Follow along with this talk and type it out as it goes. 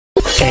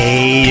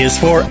A is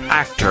for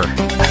actor.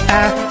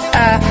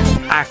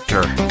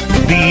 Actor.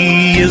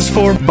 B is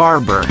for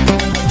barber.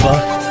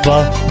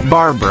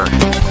 Barber.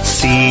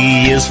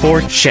 C is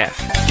for chef.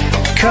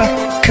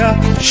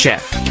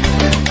 Chef.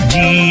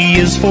 D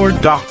is for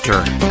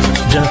doctor.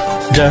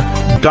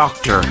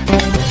 Doctor.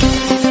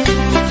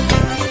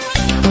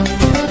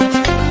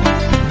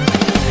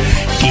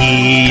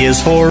 E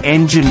is for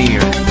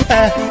engineer.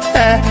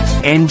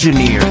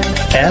 Engineer.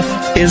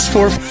 F is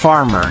for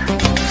farmer.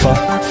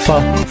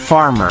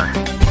 Farmer.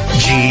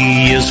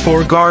 G is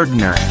for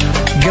gardener.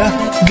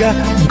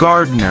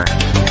 Gardener.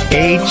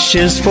 H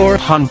is for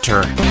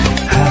hunter.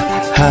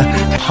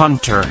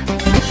 Hunter.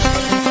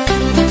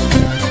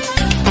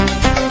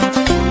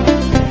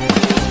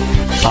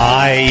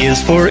 I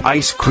is for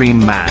ice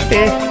cream man.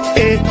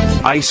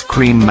 Ice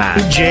cream man.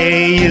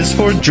 J is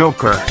for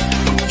joker.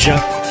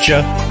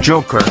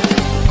 Joker.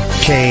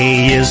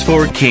 K is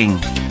for king.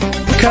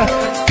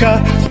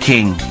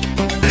 King.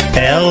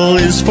 L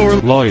is for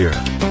lawyer.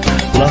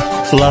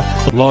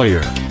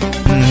 Lawyer.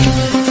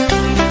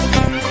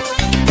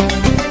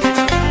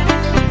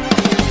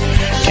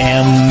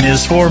 M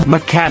is for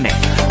mechanic.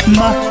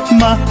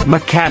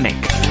 Mechanic.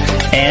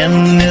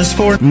 N is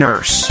for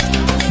nurse.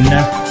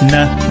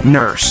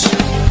 Nurse.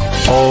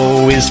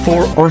 O is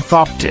for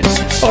orthoptist.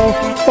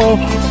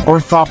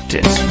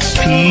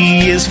 Orthoptist.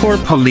 P is for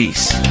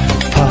police.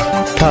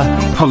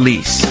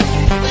 Police.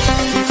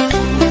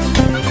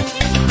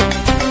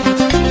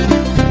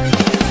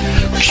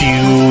 Q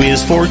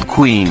is for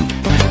queen.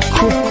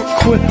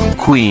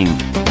 Queen.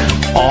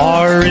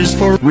 R is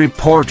for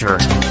reporter.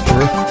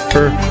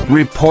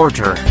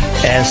 Reporter.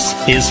 S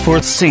is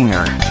for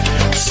singer.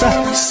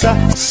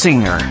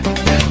 Singer.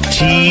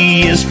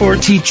 T is for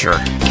teacher.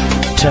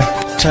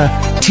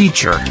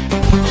 Teacher.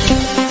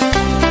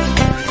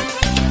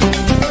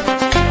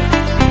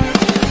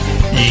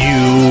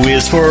 U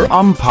is for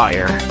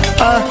umpire.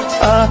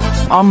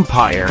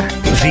 Umpire.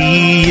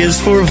 V is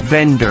for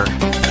vendor.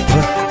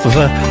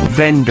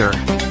 Vendor.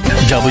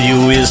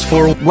 W is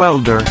for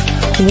welder.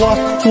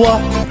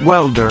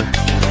 Welder.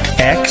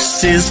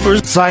 X is for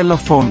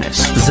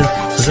xylophonist.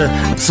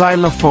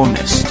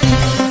 Xylophonist.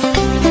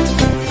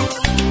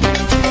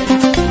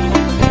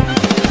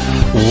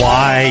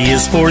 Y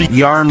is for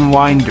yarn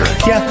winder.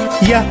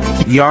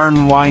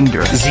 Yarn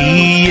winder.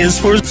 Z is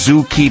for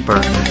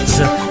zookeeper.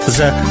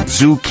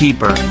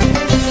 Zookeeper.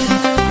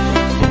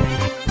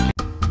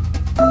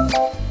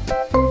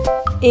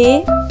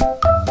 A.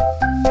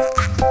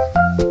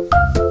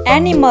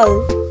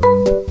 Animal.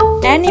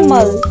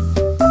 Animal.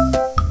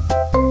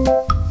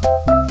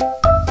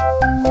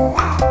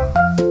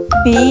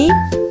 B.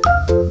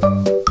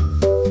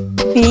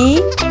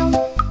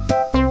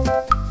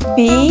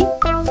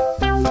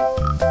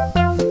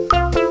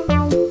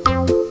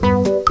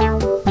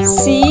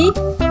 C.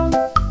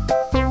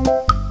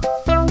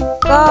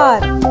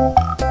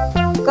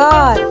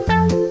 Car.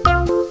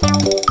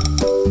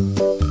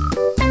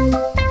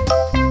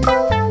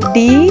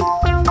 D.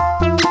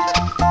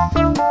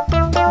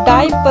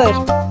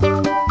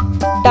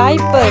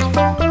 Diaper.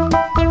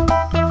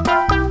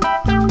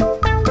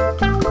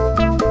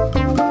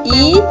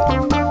 E.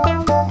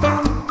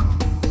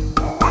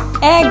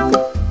 Egg.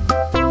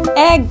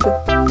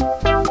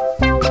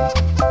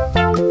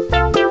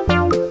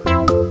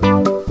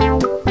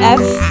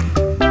 F.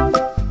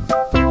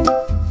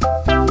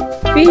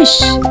 Fish.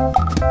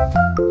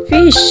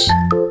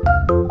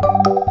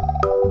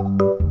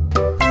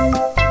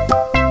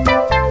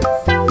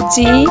 G.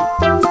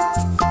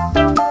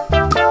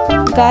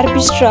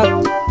 Garbage truck.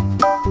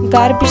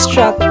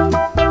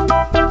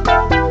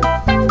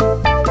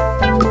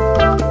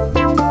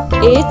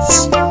 H.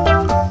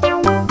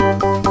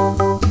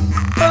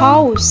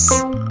 House.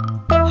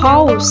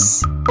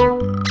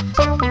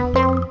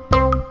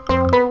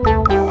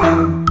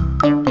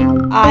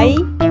 I.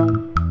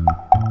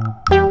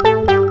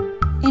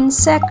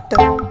 Insect.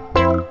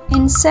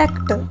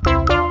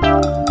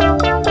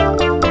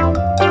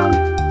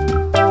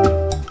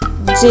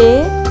 J.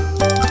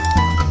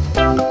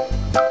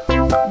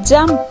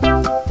 Jump.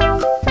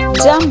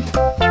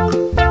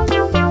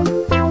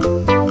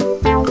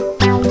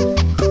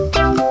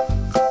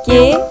 K.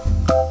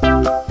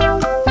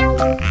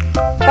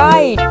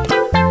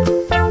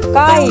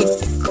 Kite.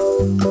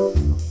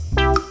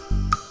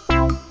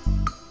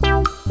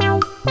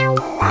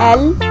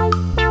 L.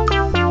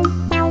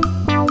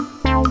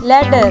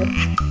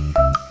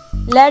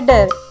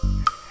 Ladder.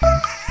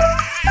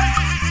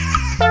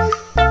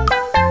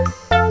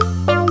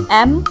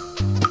 M.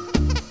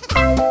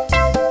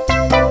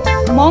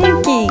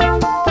 Monkey.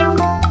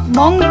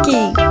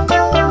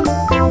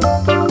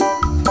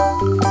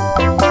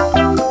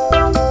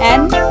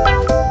 N.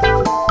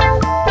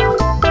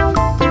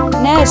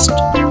 Nest.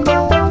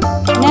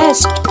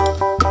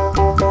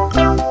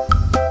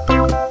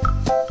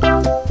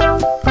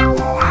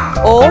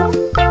 O.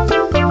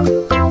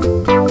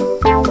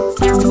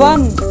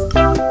 One.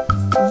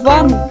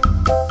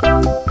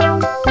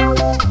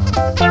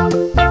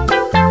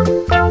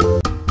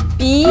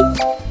 P.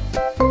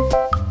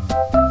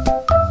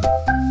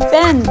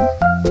 Pen.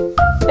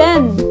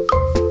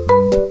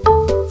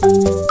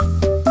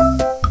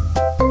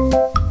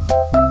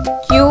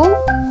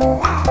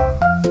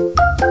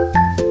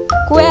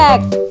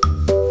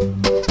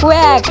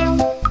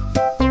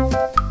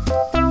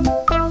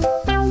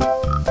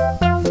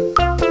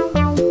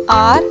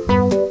 R,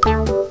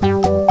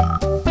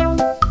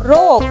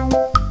 rope,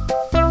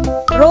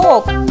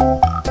 rope.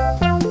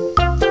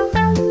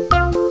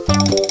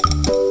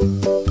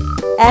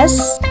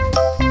 S,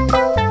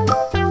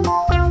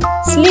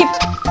 slip,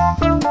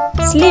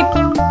 slip.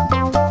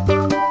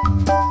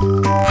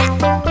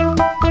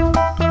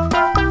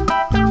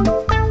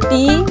 T,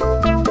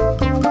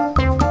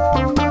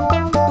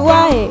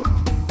 toy,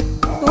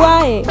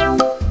 toy.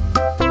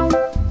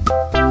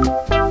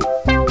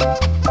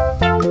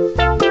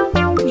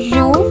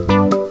 U,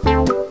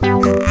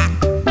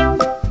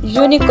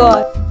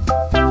 unicorn,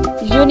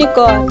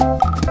 unicorn.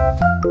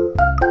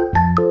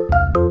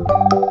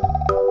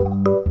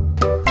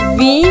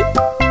 V,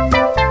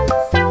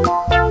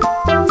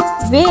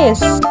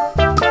 vase,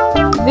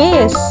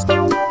 vase.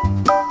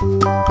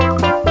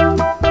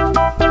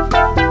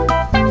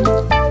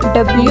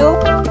 W,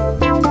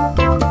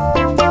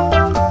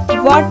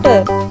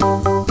 water,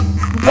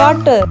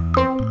 water.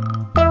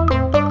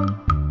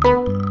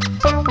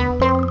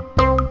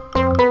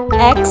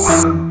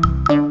 X,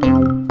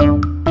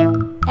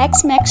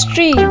 X marks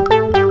tree,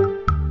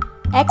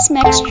 X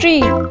marks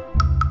tree.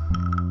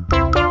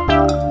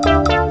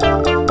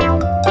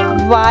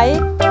 Y,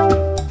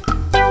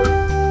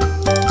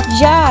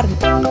 yarn,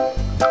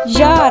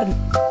 yarn.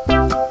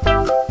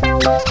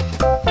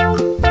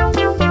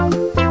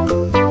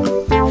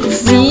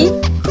 Z,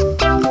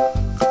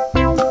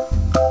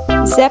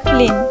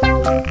 zeppelin,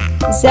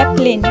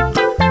 zeppelin.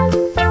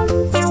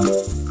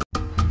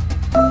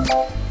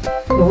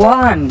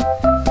 1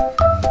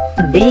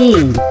 B,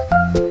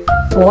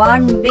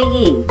 1 B.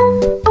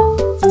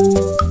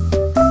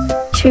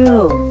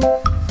 2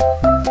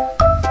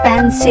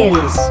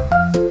 pencils,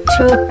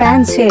 2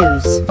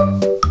 pencils.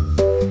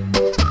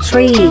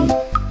 3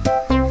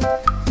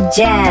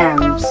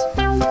 jams,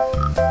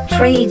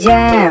 3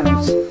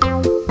 jams.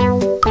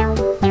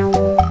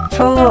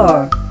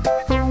 4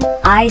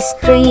 ice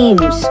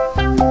creams,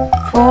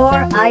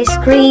 4 ice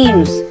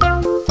creams.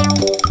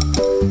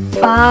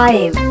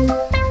 5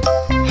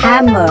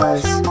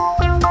 hammers,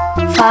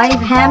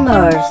 5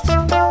 hammers.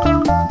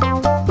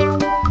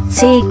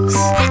 6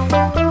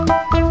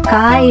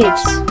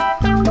 kites,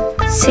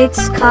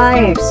 6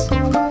 kites.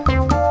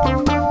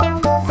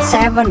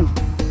 7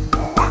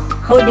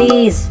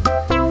 hoodies,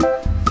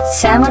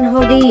 7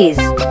 hoodies.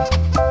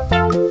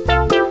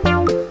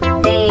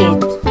 8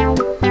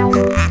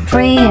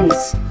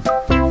 trains,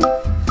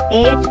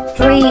 8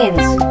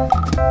 trains.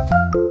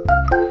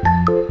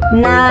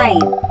 9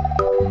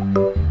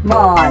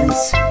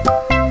 balls,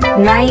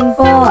 9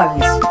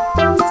 balls.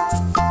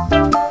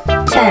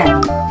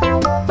 10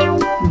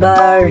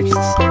 birds,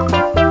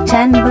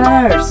 10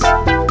 birds.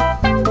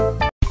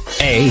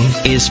 A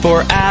is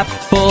for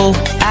apple,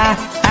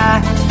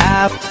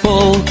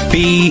 apple.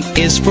 B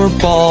is for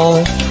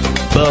ball,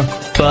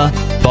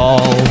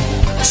 ball.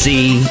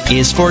 C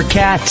is for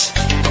cat,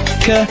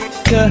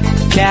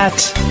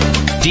 cat.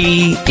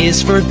 D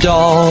is for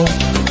doll,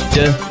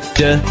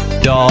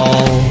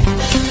 doll.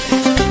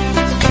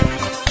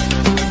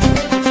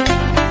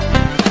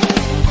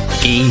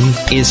 E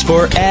is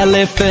for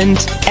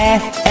elephant,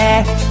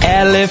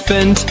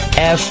 elephant.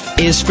 F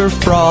is for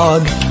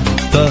frog,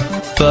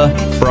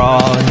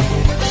 frog.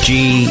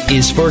 G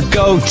is for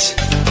goat,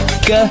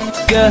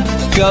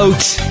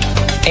 goat.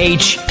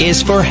 H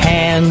is for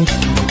hand,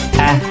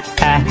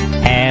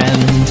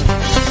 hand.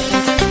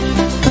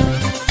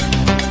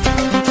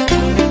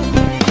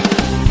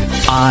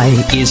 I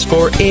is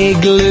for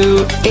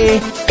igloo,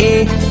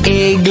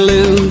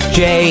 igloo.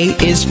 J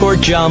is for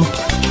jump,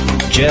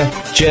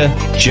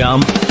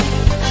 jump.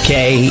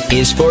 K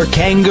is for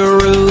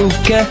kangaroo,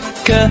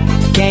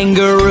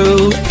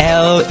 kangaroo.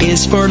 L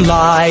is for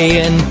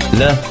lion,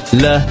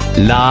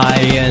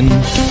 lion.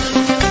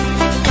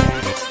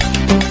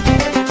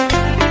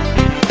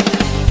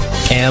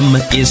 M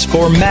is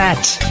for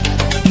mat,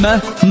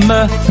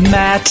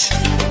 mat.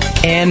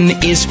 N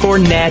is for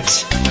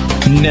net,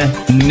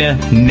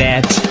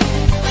 net.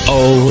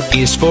 O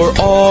is for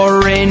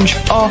orange,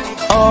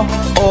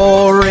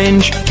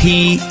 orange.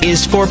 P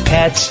is for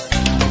pet,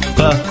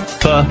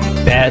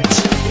 pet.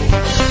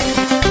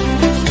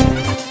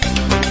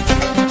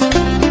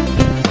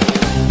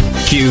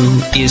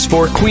 Q is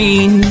for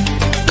queen,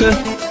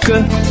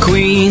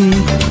 queen.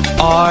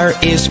 R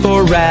is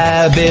for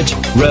rabbit,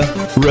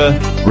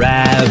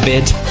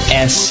 rabbit.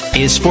 S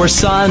is for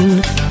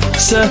sun,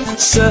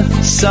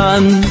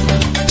 sun.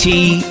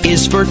 T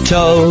is for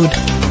toad,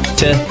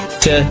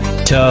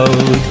 toad.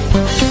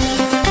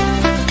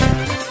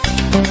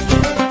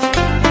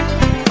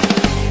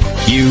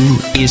 U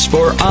is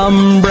for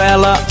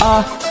umbrella,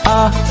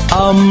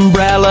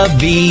 umbrella.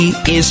 V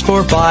is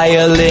for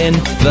violin,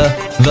 the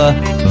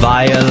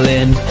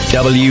violin.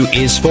 W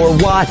is for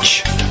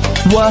watch,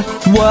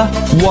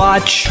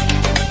 watch.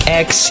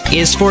 X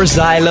is for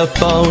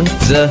xylophone,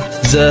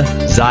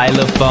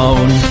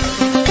 xylophone.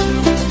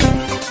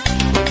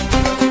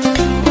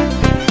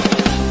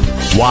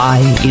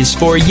 Y is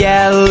for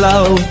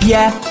yellow,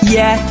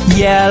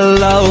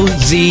 yellow.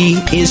 Z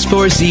is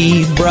for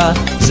zebra,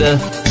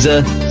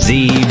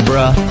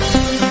 zebra.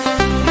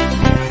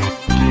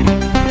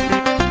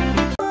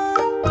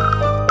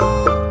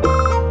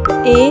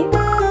 A,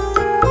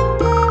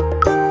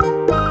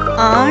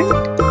 aunt,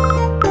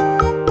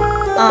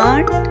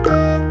 aunt.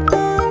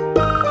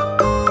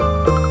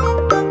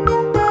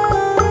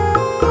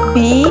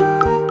 B,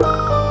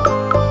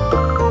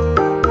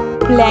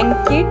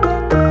 blanket,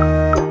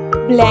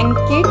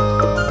 blanket.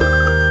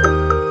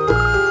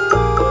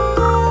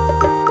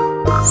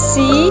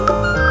 C,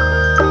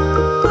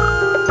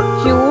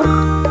 cute,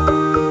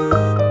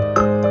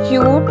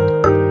 cute.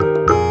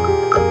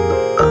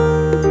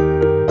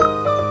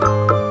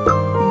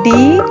 D,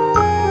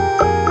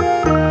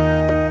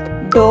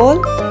 doll,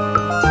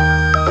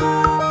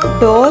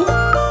 doll.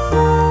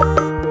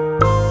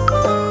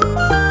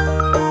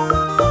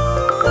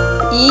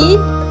 E,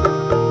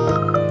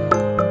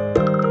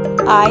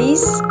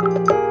 eyes,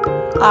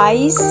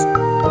 eyes.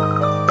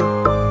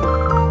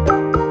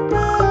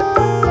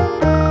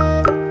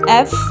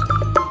 F,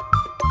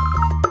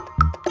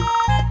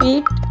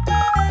 feet,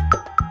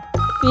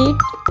 feet.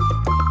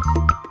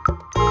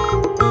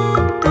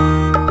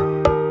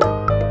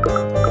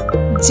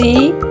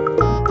 G,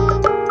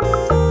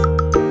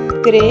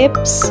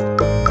 grapes,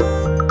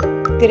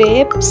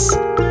 grapes.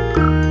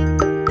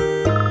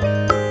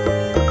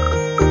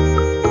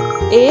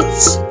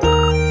 H,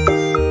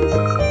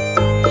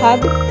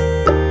 hug,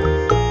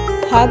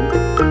 hug.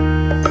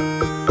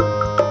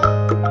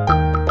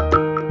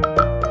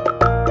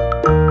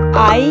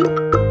 I,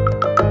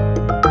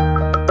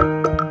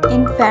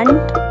 infant,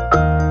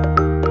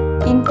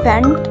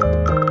 infant.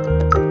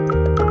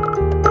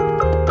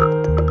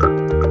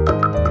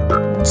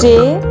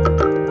 J,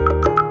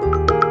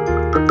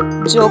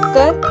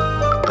 joker,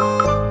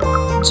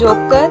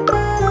 joker.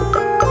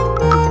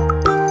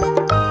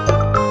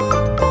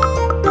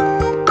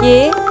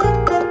 K,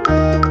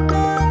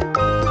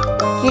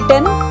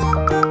 kitten,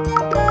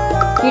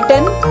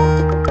 kitten.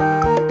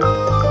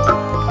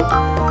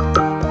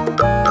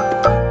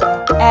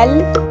 L,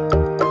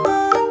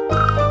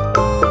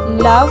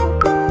 love,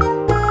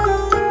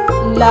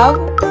 love.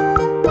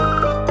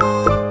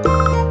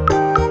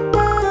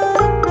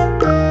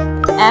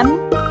 M,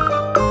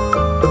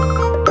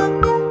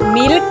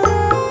 milk,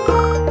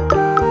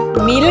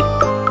 milk.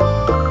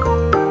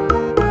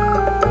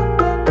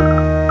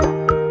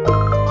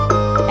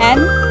 N,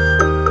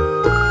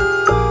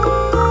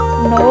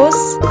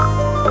 nose,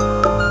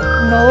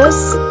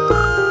 nose.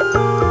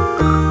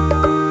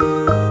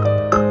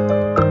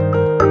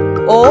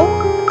 O,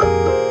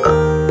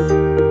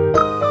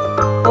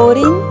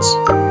 orange,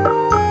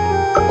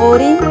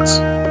 orange.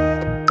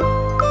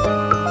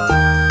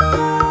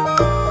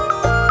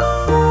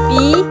 P,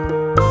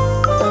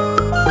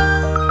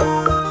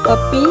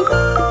 puppy,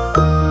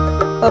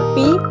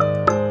 puppy.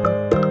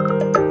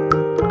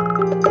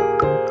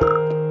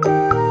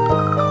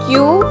 Q,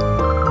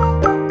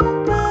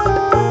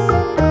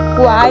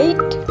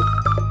 quiet,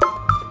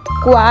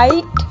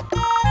 quiet.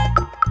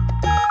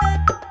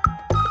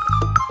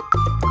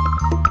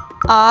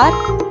 R,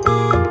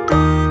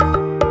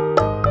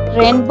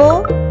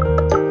 rainbow,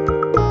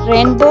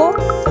 rainbow.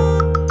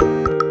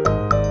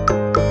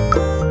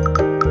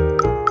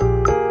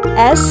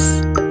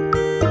 S,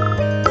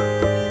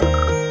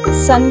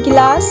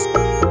 sunglass,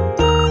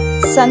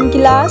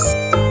 sunglass.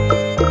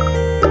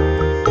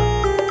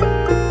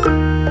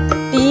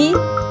 T,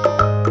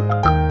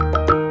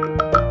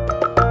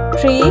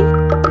 tree,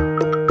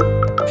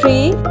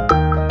 tree.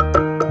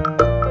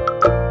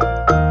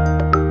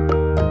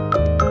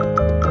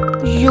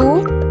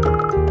 U,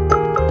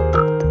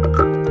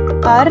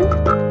 urn,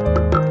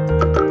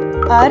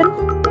 urn.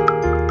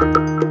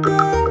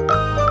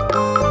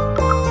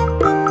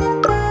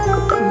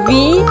 V,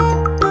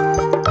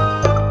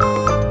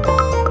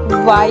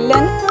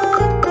 violin,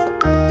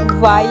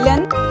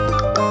 violin.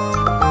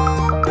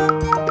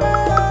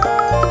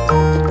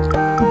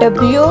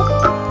 W,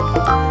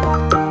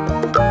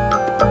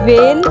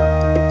 whale,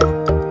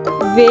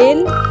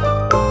 whale.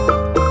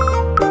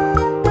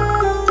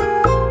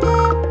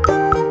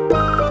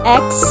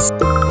 X,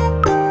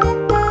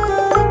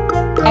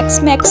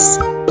 X-Max,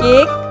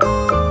 cake,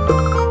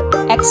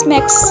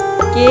 X-Max,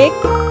 cake.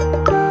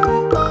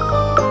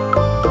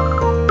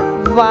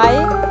 Y,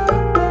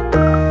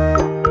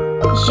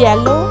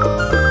 yellow,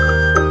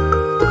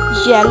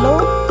 yellow.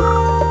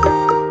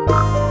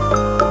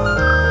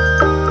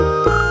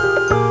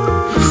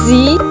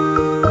 Z,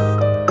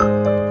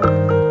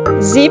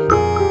 zip,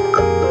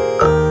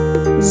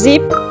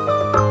 zip.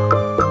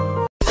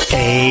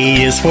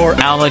 A is for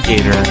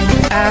alligator.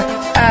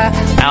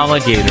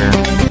 Alligator.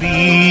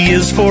 B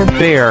is for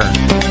bear.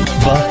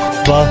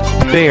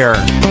 Bear.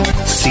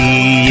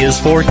 C is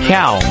for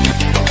cow.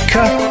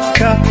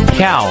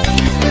 Cow.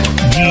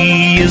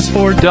 D is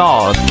for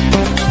dog.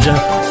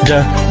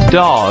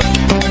 Dog.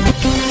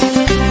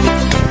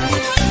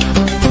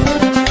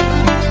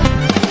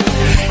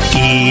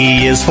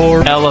 E is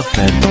for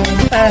elephant.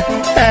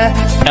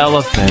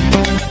 Elephant.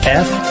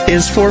 F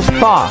is for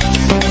fox.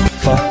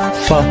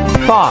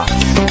 Fox.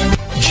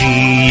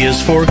 G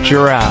is for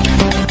giraffe.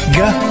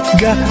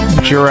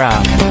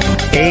 Giraffe.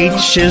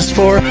 H is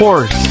for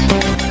horse.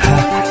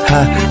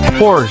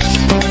 Horse.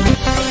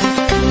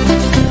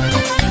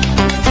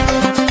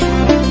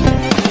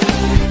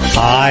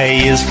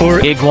 I is for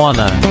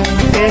iguana,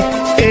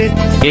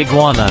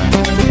 iguana.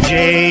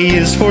 J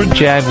is for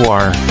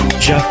Jaguar,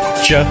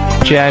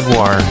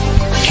 jaguar.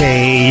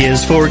 K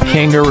is for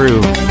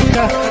kangaroo,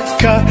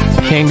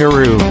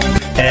 kangaroo.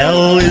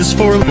 L is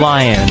for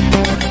Lion,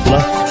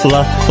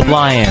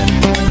 lion.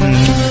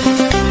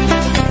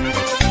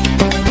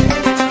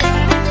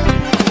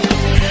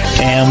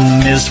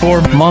 M is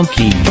for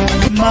Monkey,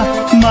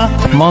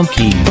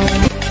 monkey.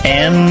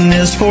 N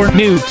is for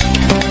Newt,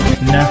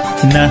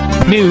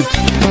 newt.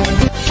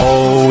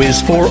 O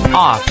is for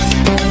Ox,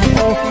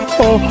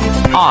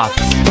 ox.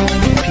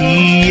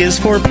 P is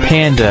for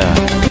Panda,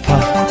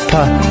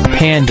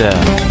 panda.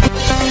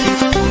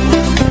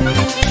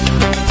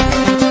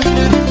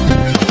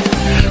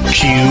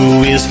 Q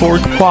is for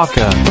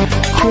Quokka,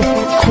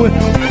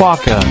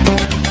 quokka.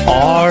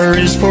 R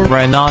is for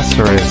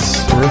Rhinoceros,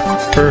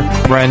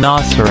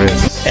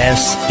 rhinoceros.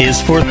 S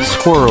is for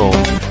Squirrel,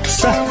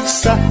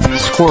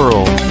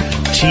 squirrel.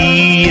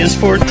 T is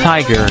for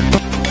Tiger,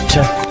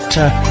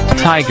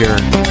 tiger.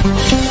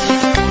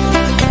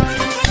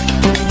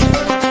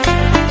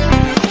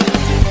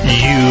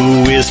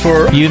 U is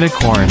for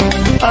Unicorn,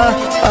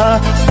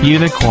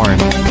 unicorn.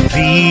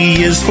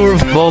 V is for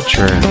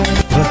Vulture,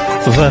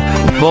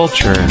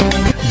 vulture.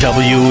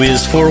 W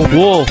is for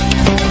Wolf,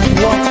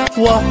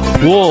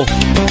 wolf.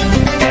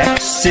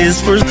 X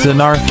is for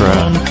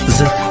Xenarthra,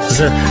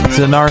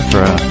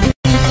 Xenarthra.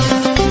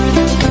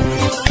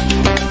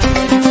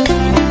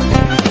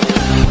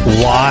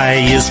 Y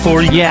is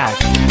for Yak,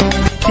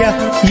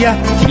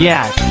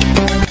 yak.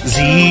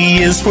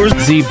 Z is for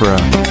Zebra,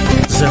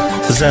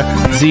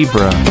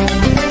 zebra.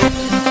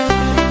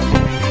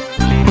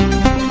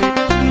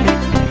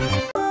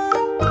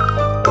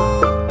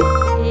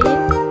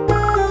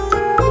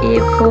 A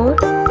for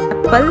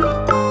apple,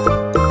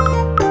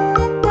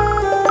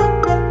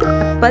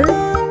 apple.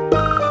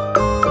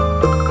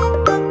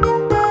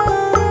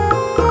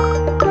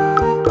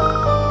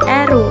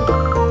 Arrow,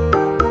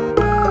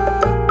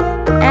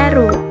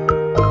 arrow.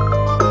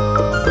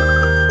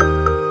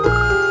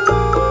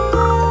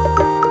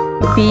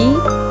 B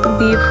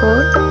for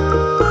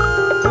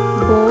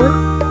ball,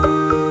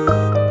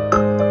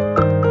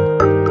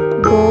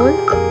 ball.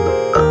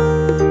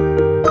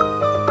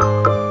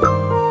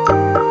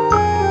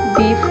 B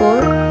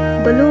for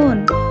balloon,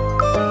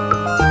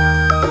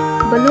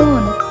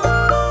 balloon.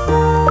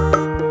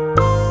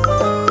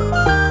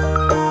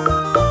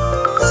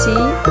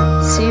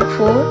 C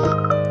for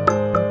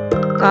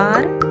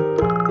car,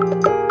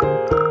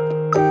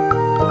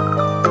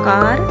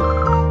 car.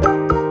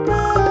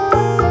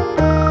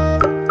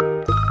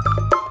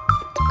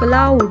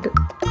 Cloud,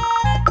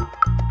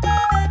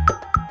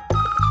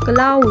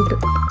 cloud.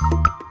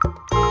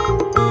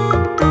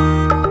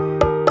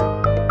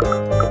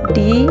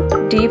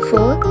 D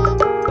for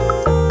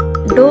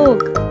dog,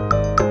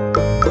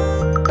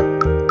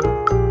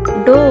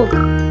 dog.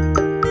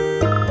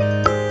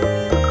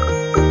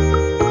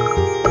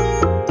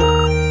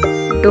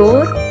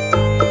 Door,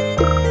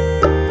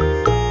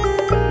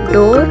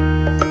 door.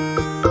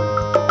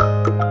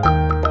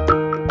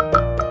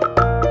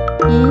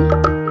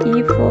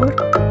 E for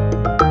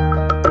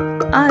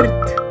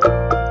earth,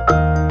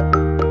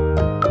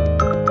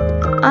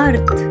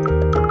 earth.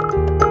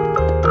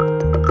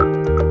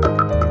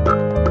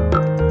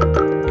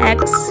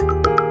 X,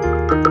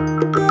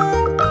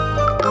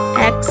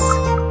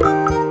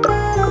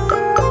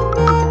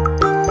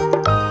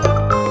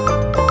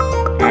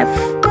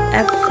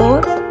 F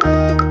for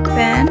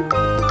pen,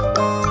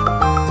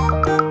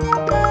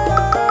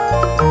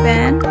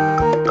 pen.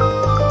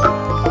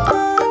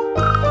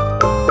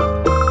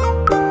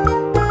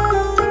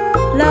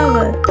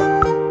 Flower,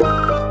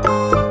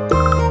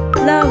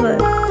 flower.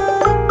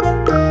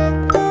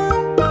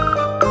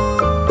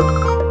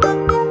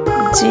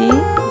 G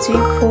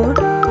for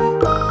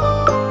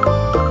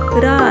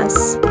grass,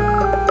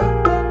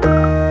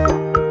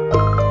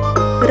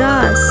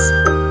 grass.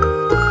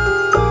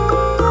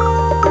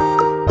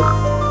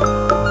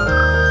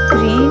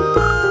 Green,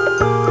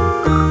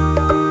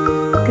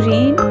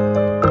 green.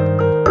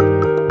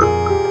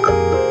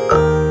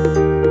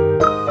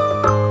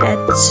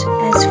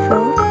 H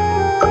for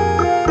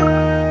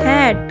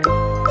hat,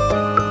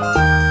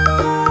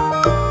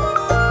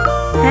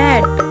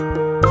 hat.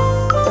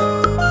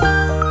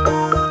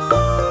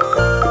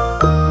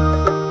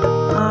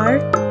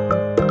 Heart,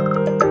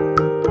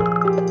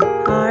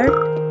 heart.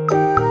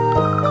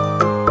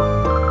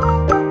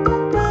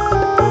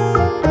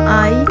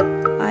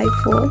 I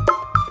for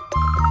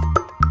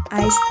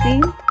ice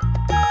cream,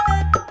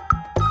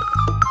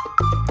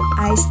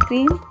 ice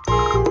cream.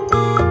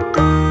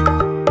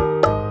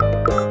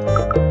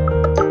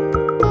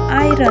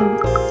 Iron,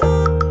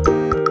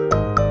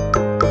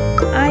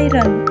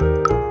 iron.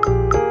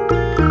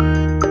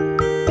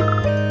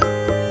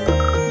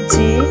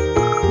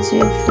 J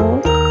for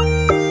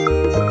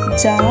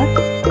jar,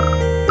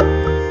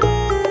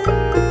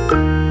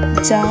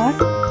 jar.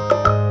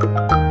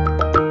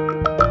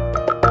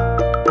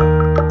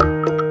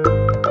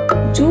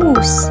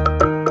 Juice,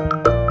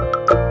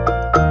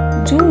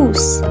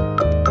 juice.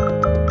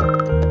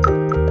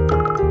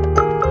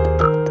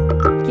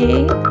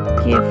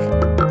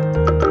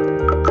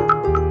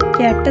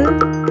 kettle,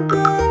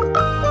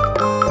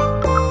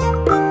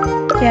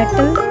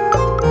 kettle,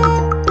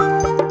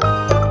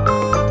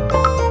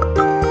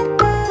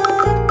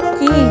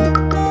 key,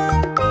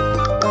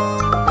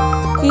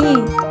 key,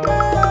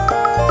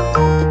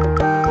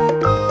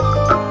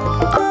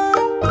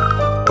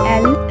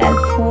 L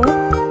for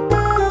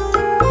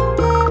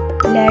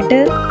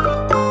ladder,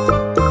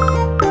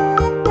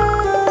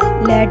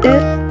 ladder,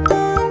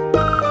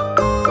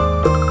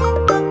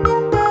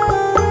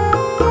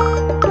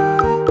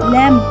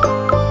 lamp,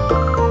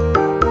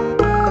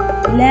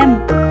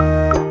 lamp,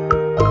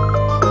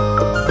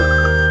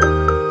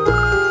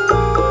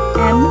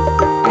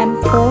 M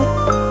for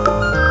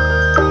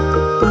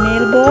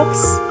mailbox,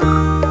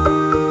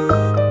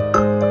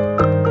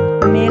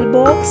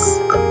 mailbox,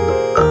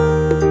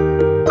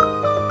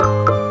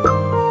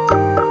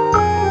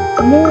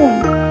 moon,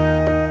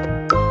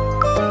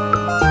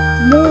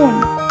 moon,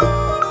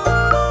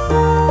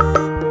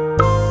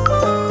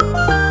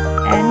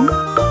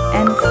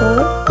 N for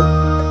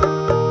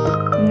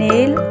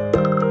nail,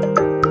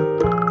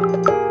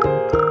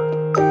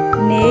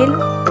 nail,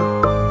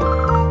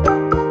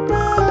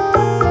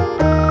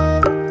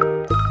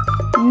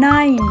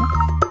 nine,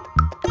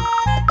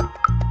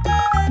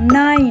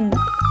 nine,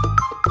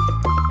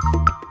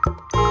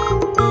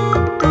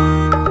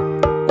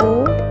 O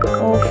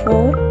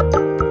for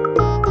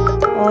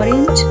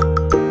orange,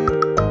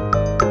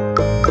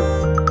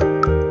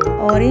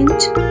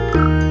 orange,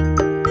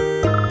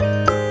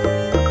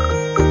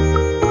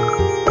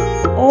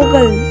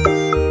 oval,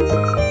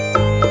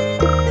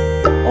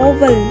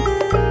 oval,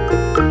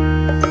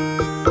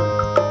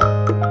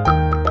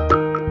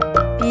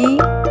 P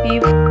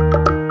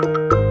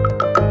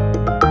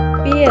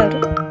pear,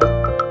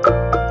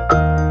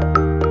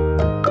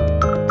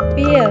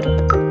 pear,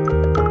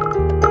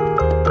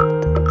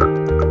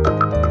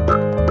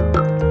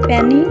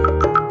 penny,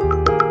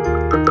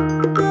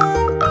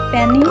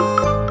 penny,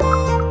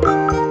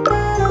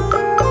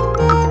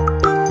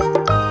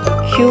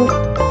 Q,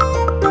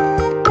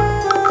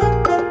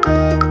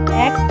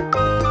 egg,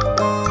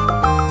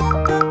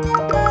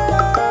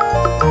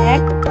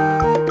 egg,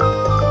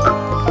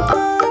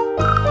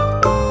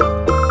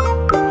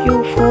 Q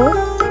for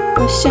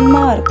question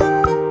mark,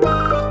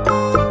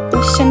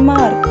 question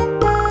mark,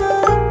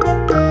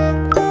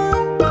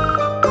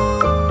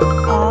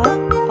 R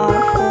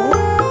for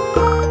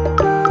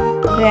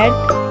red,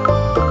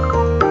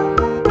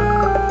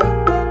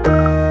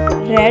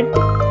 red,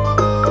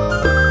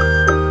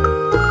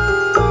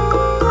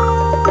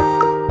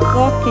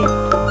 rocket,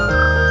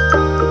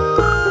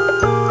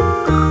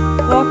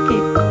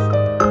 rocket,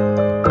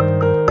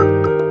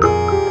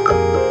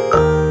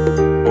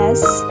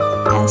 S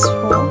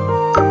for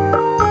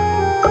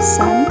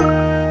sun,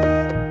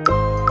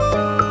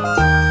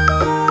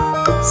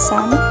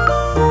 sun,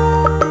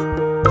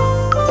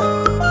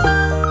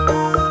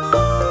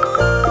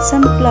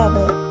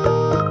 sunflower,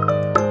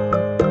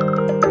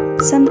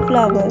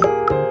 sunflower,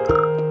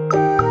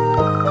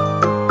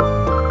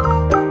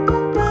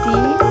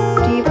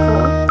 T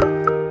for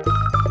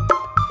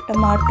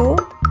tomato,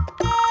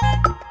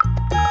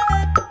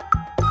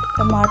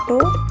 tomato,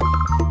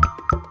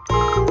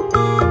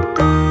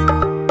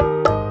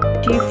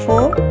 T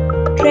for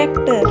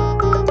tractor,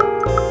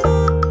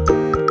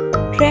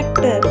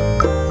 tractor,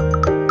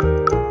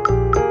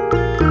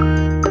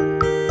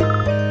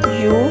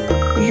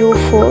 U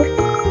for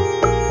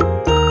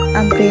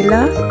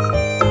umbrella,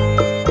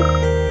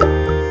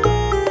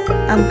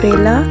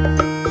 umbrella,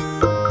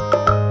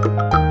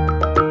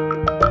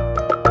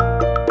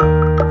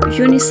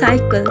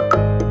 unicycle,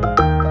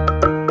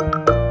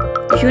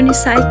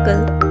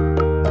 unicycle,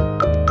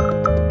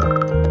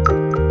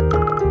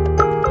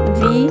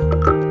 V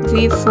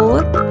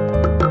for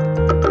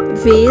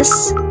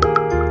vase,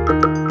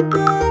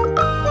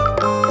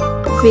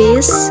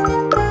 vase,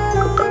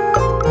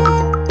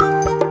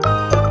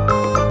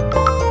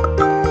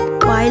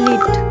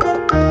 violet,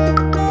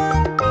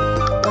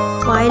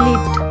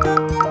 violet,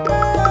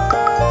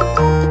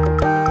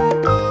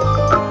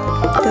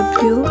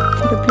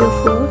 W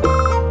for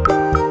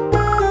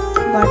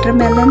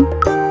watermelon,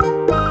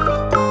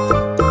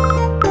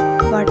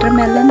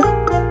 watermelon,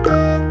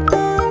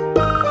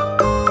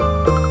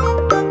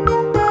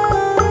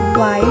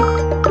 white,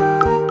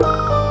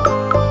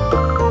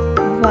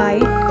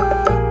 white,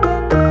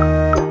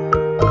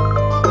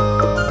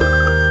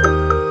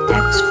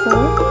 X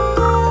for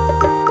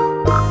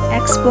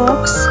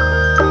Xbox,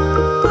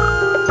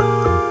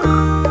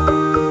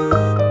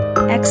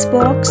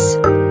 Xbox,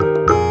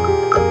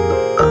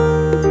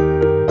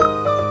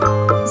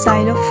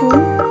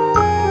 xylophone,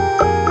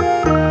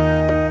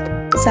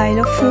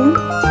 xylophone,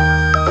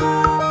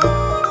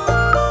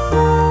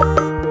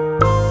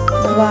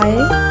 Y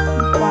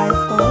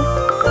for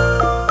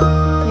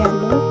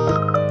yellow,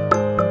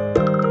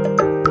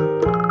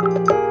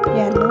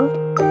 yellow,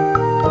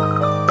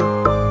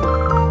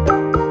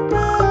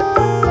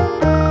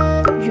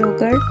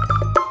 yogurt,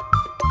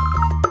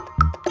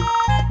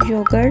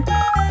 yogurt,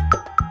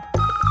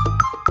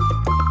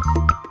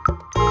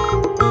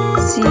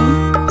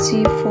 Z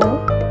for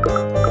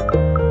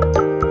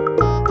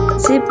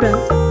zebra,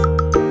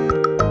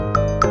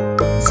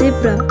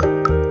 zebra.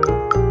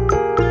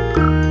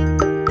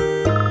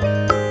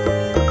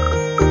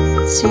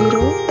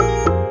 Zero,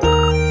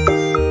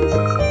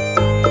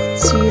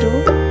 zero.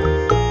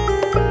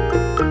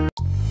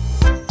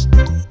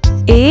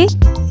 A,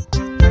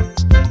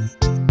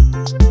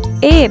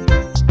 ape,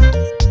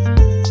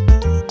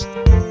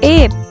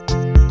 ape.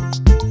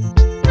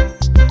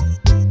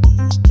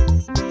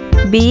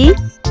 B,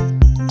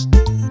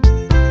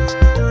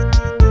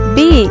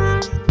 B,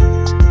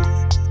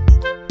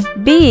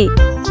 B.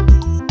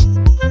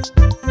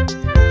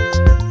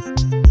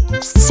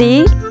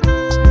 C,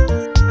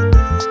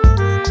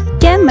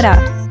 camera,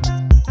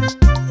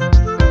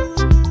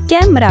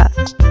 camera.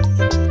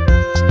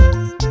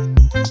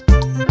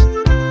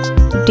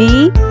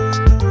 D,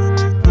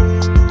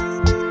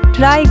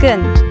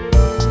 dragon,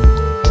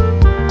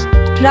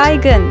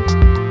 dragon.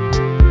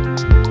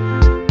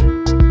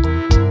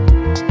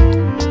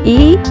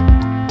 E,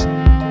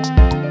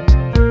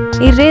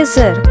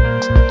 eraser,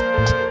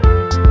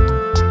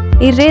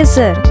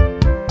 eraser.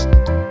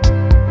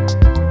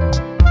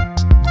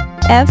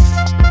 F,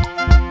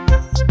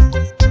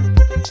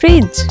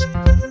 fridge,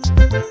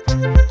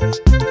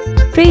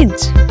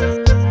 fridge.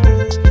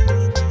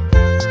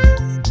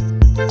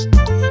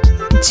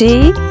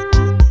 G,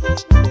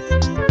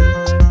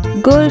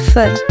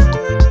 golfer,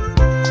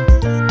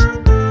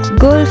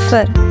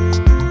 golfer.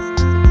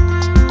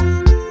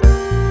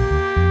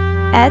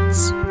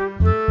 H,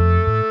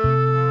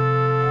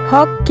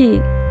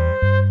 hockey,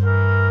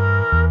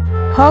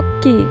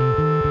 hockey.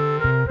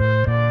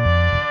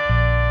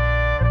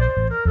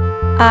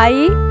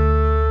 I,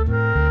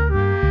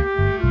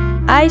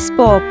 ice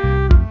pop,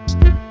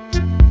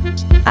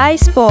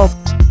 ice pop.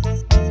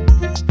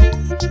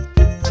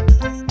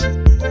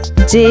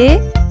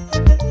 J,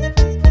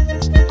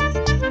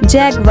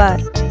 jaguar,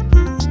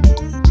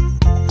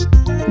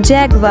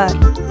 jaguar.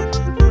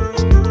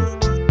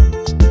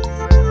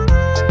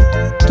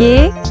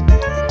 K,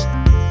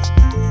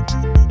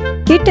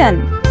 kitten,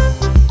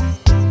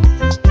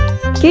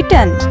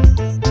 kitten.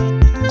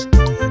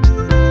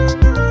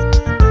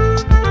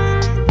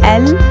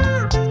 L,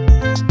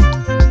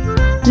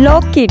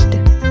 locket,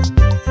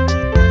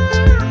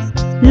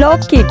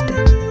 locket.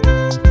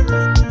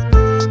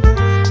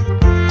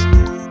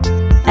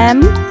 M,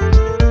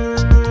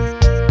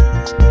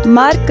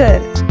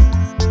 marker,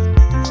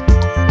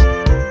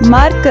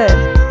 marker.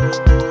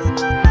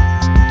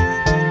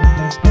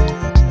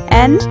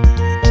 N,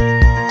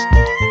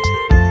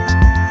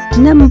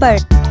 number,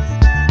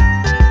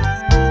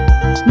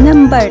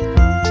 number.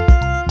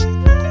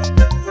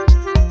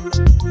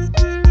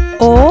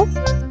 O,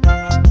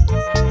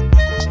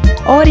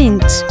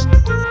 orange,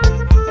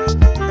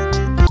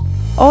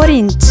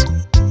 orange.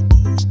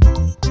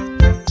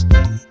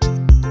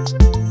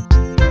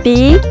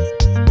 P,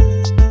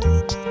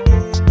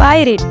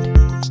 pirate,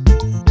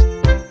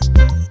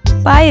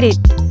 pirate.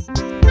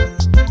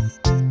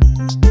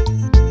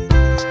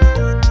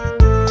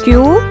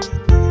 Q,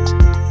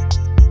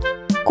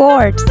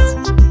 quartz,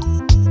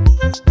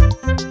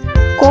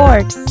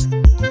 quartz.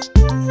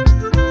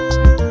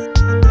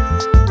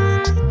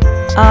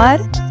 R,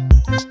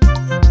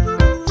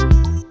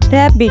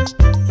 rabbit,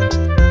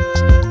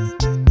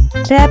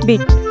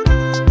 rabbit.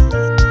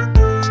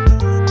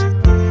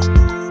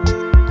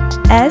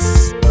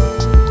 S,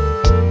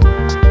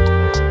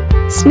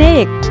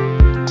 snake,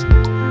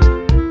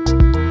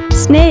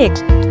 snake.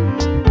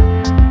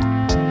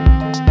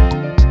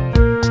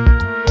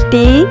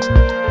 T,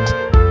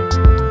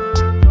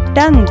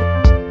 tongue,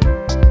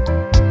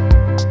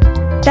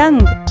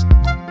 tongue.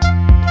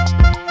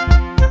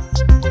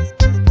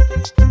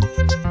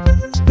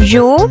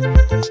 U,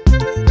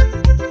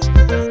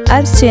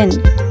 urchin,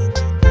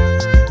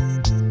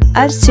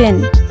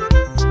 urchin.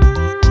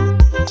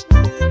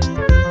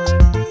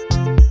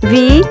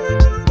 V,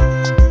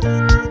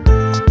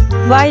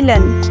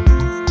 violin,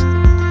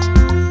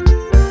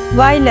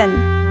 violin.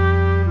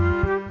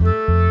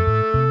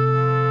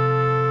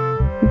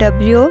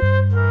 W,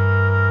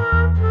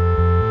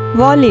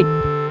 wallet,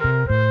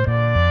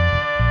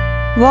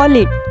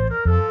 wallet.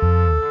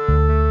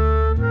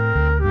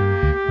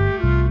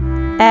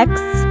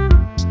 X,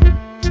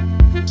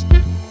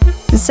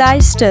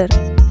 Zeister,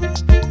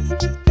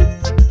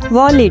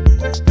 wallet.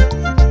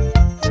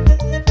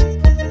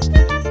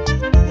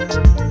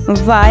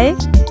 Y,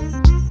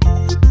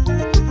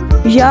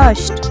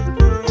 yacht,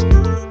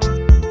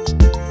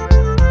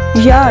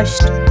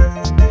 yacht.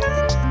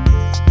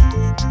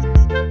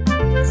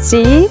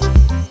 Z,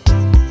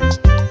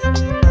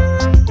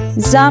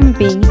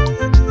 zombie,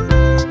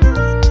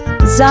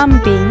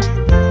 zombie.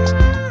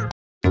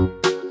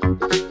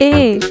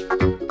 A,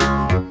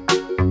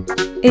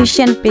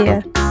 Asian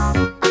pear.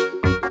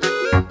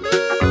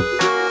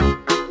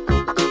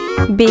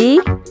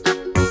 B,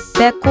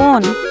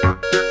 bacon,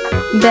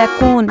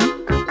 bacon.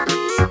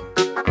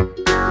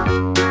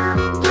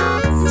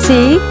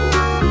 C,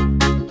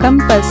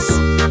 compass,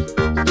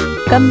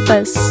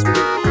 compass.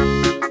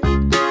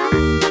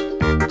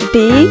 D,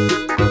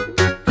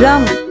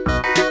 drum,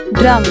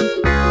 drum.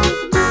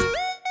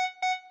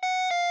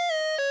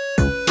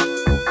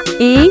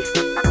 E.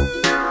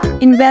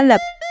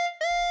 Envelope.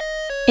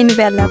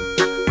 Envelope.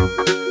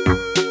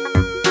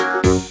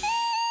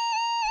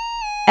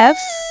 F.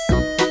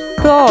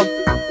 Frog.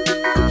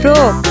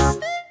 Frog.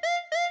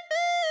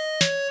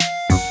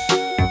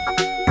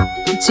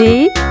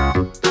 G.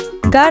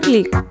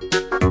 Garlic.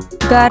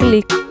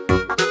 Garlic.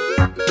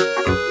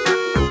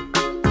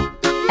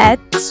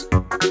 H.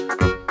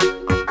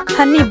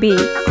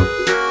 Honeybee.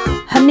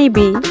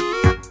 Honeybee.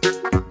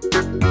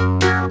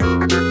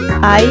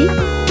 I.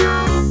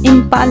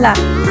 Impala.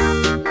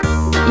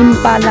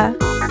 Impala.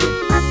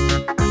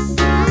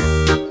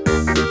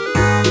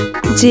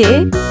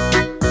 J.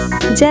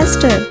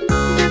 Jester.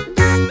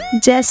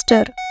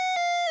 Jester.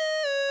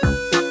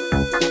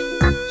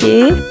 K.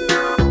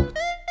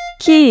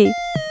 Key.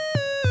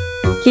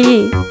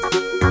 Key.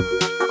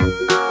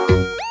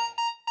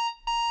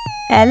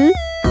 L.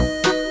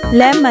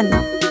 Lemon.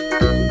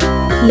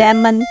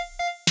 Lemon.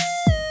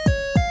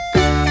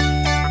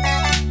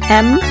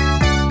 M.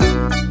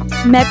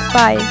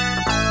 Magpie.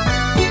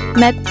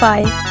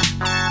 Magpie.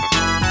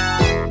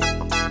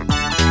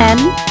 N.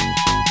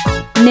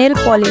 Nail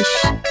polish.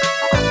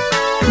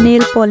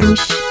 Nail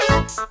polish.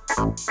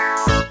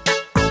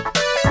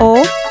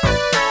 O.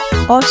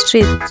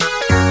 Ostrich.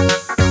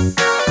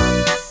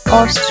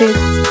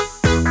 Ostrich.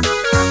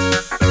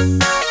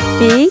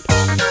 P.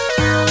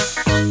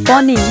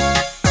 Pony.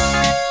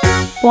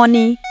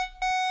 Pony.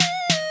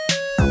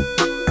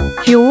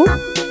 Q.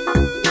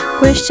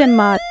 Question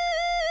mark.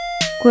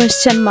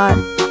 Question mark.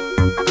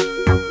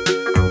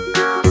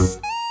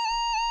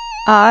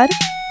 R.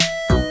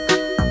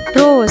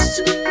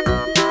 Rose.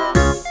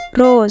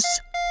 Rose.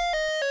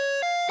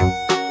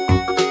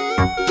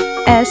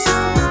 S.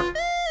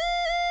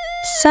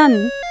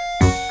 Sun.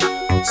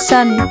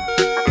 Sun.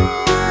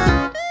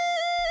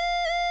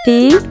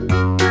 T.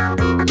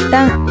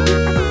 Tongue.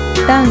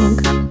 Tongue.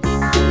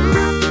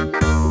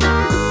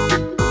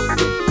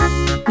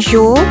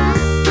 U.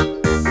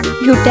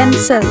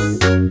 Utensil.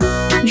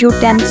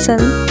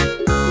 Utensil.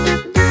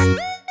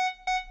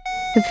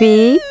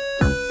 V.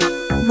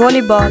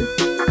 Volleyball.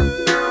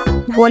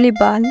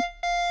 Volleyball.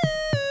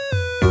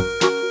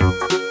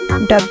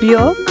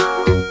 W.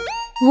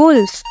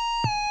 Wolves.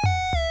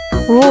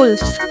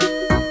 Wolves.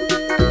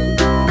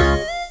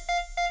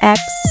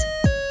 X.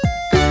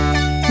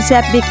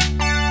 Zabbit.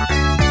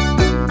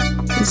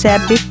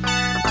 Zabbit.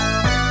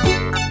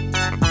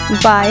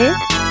 Y.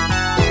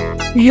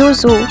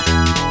 Yuzu.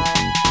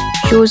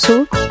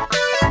 Yuzu.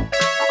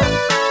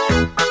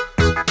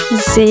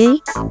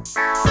 Z.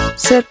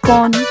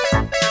 Zircon.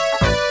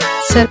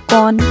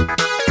 Zircon.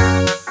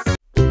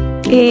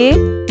 A.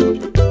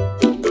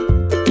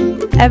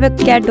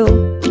 Avocado.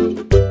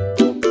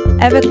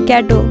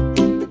 Avocado.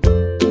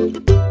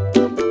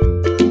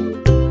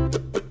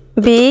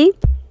 B.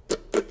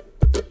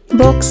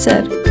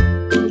 Boxer.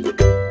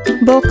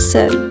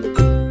 Boxer.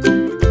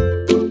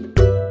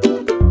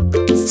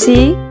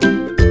 C.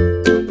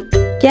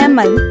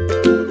 Camel.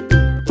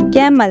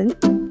 Camel.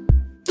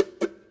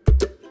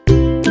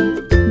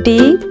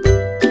 D.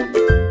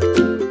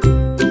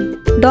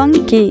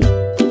 Donkey.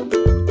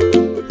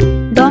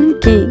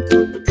 Donkey.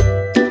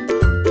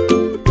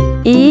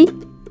 E.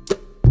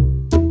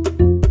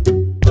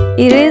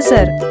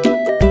 Eraser.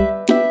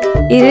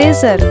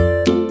 Eraser.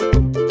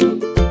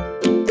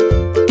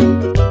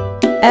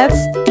 F.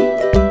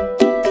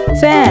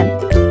 Fan.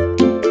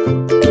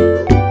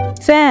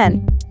 Fan.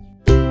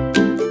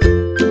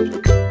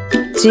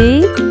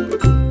 G.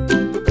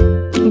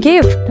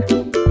 Gift.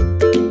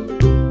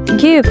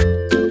 Gift.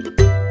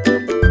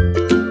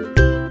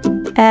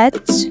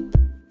 H.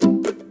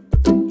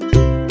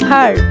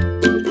 Heart.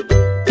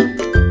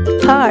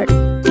 Heart.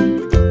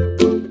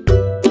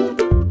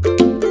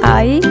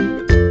 I.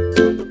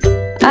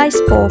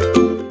 Ice pop.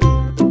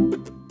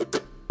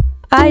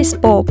 Ice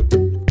pop.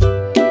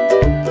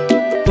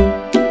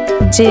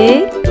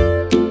 J.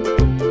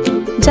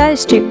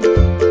 Joystick.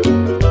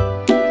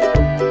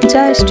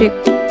 Joystick.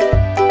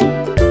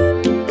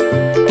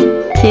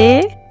 K.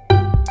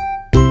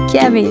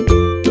 Cabby.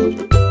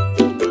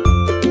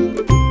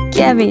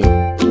 Cabby.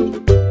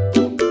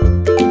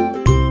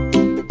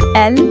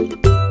 L.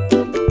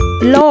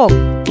 Log.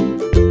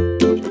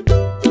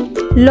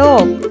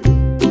 Log.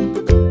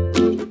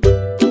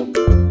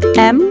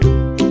 M.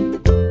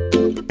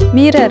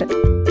 Mirror.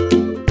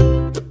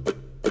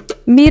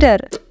 Mirror.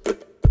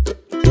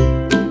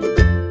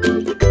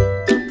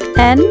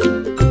 N.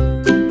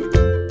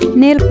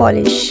 Nail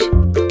polish.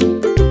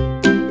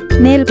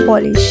 Nail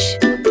polish.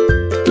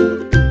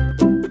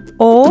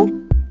 O.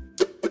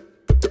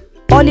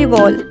 Olive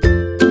oil.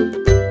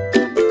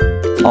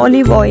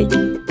 Olive oil.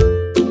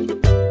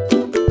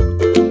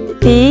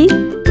 P.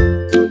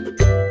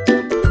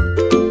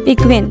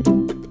 Penguin.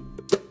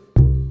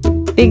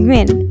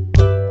 Penguin.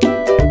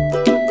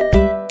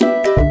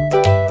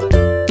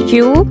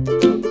 Q.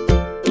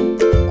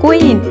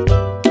 Queen.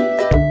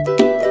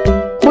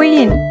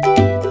 Queen.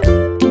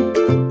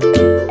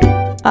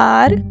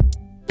 R.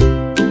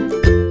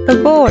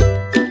 Robot.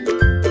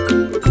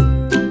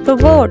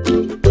 Robot.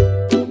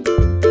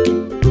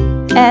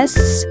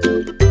 S.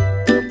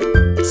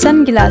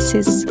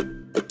 sunglasses,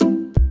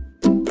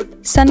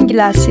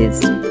 sunglasses.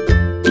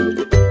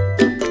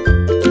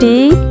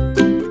 T,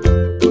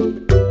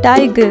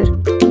 tiger,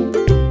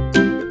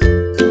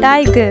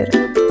 tiger.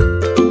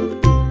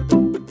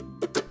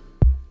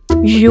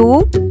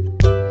 U,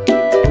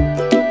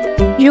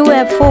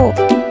 UFO,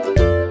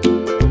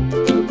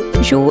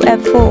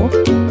 UFO.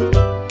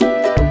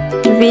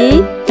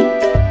 V,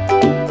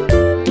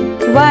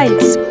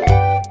 vase,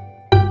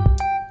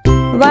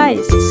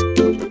 vase.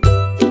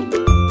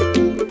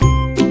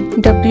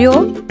 W,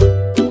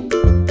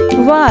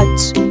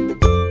 watch,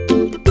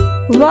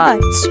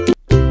 watch.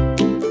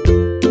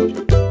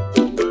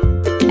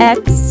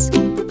 X,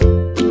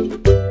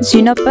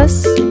 xenopus,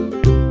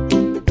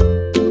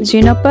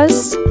 xenopus.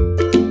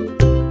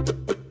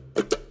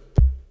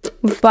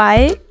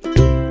 Y,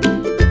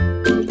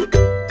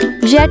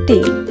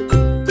 yeti,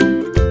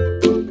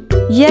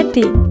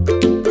 yeti.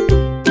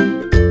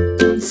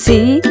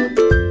 Z,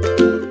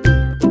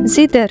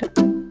 zither,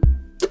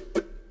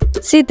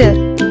 zither.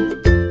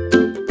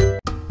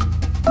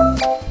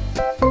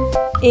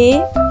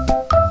 A,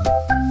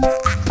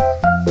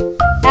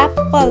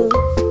 apple,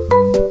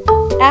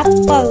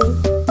 apple.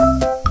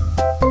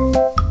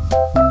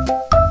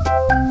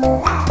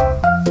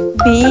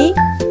 B,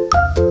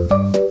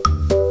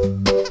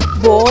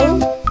 ball,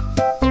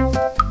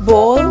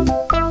 ball.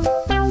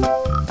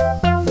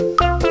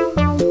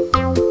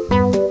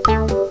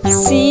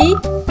 C,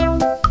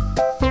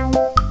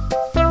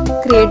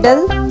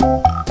 cradle,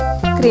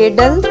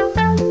 cradle.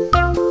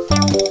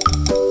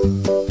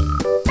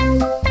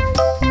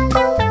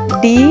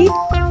 D,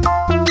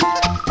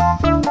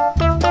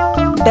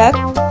 duck,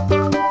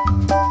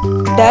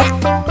 duck.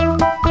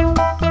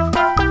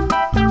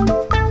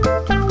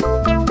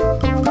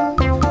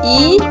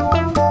 E,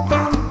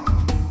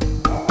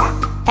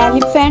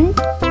 elephant,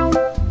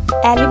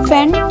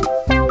 elephant.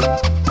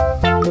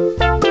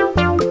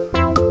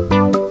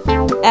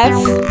 F,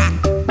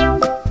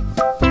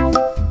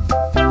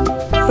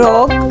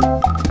 frog,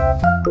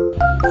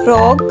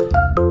 frog.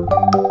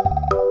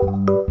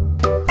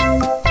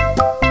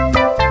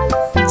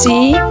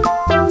 G,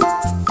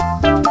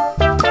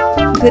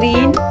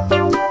 green,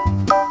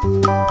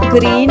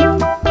 green.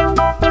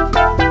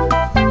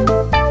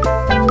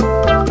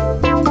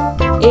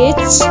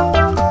 H,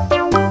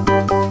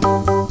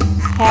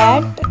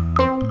 hat,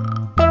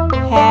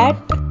 hat.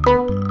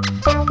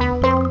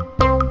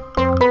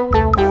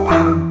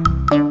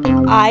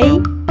 I,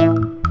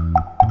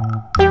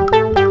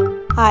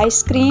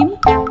 ice cream,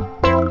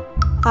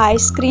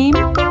 ice cream.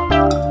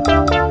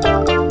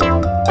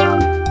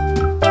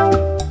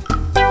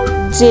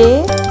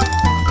 J,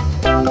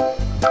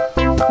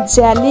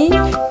 jelly,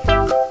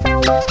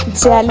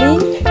 jelly.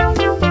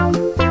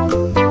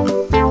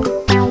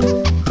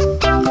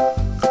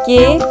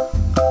 K,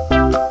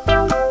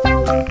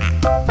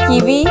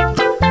 kiwi,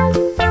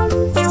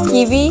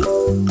 kiwi.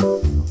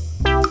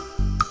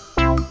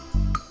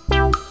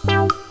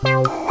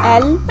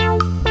 L,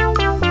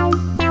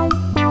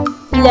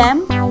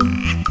 lamp,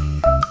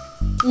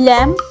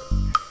 lamp.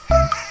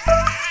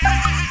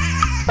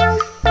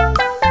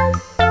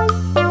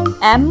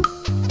 M,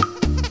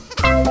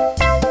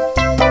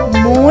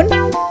 moon,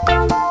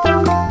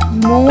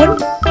 moon.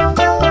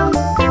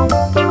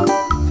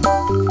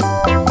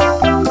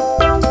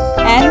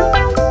 N,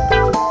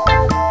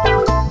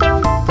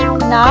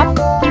 nap,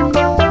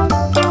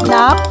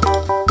 nap.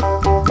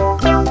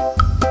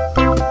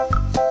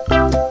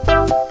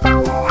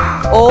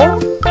 O,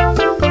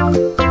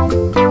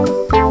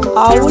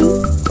 owl,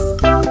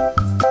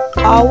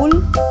 owl.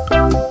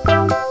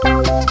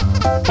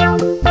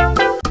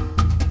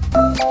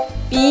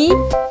 P,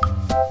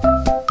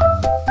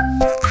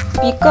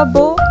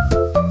 peekaboo,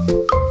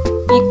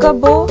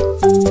 peekaboo.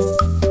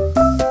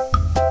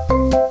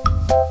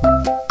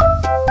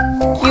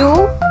 Q,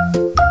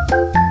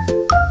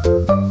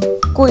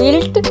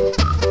 quilt,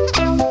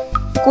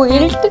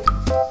 quilt.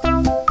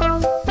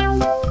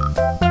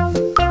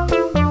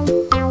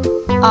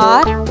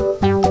 R,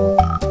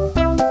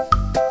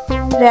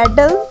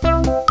 rattle,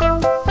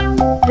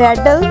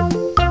 rattle.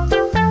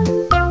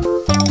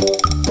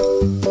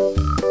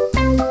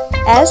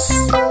 S,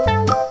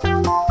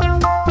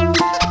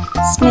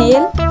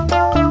 snail,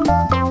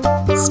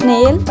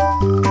 snail.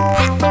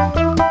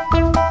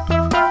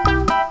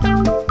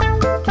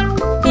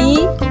 T,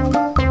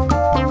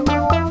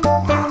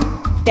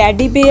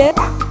 teddy bear,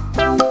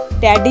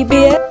 teddy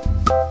bear.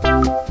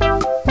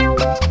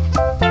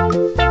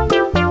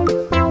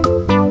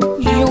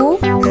 U,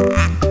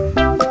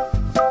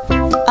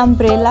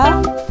 umbrella,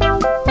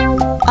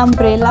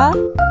 umbrella.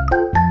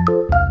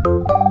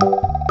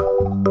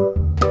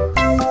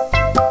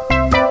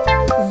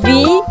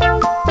 V,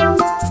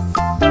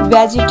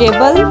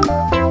 vegetable,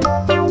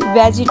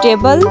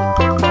 vegetable.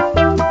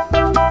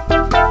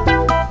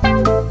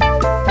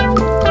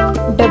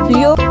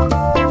 W,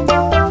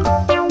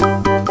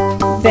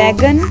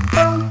 wagon,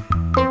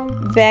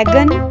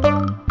 wagon.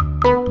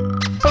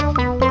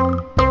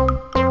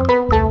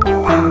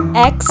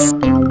 X,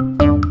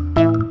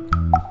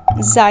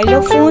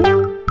 xylophone,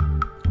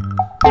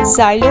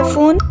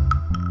 xylophone.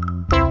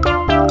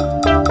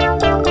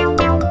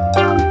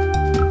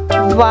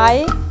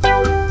 Y,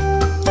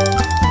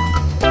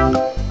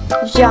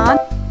 yarn,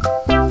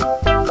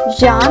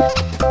 yarn.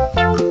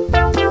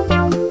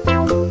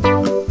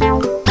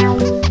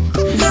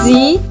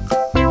 Z,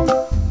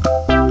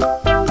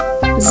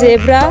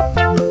 zebra,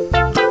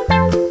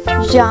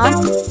 yarn.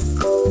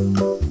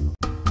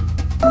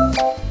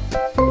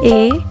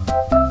 A,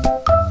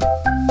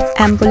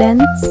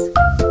 ambulance,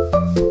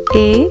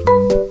 A,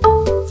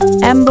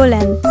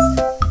 ambulance.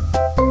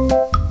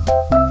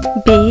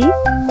 B,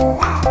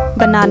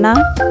 banana,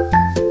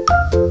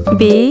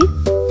 B,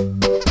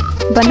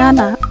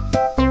 banana.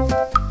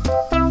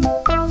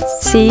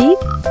 C,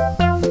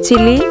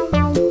 chili,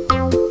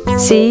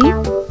 C,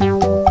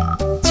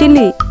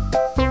 chili.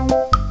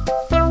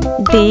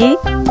 D,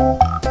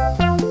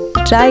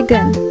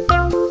 dragon,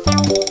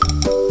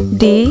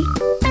 D,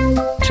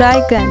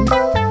 dragon.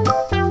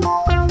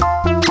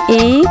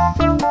 E,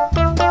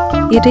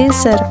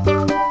 eraser,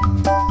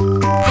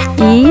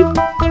 E,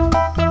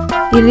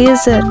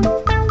 eraser.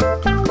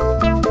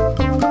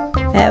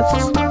 F,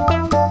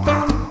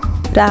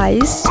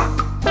 rice,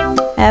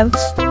 F,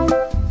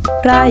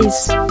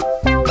 rice.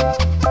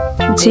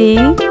 G,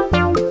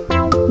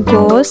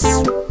 goose,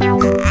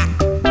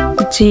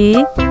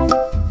 G,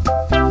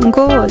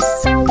 goose.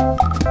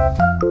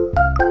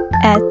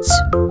 H,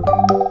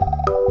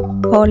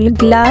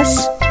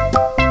 hourglass,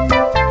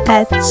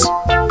 H,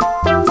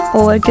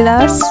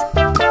 hourglass.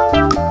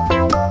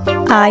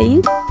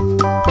 I,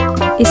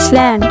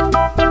 Island,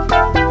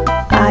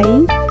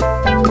 I,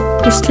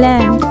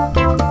 Island.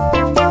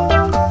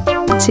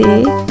 J,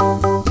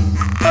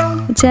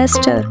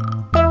 jester,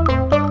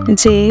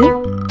 J,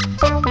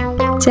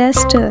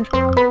 jester.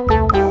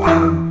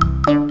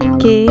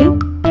 K,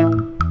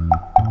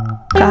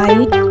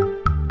 kite,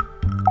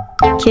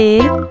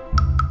 K,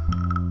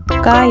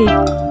 kite.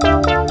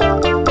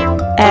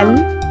 L,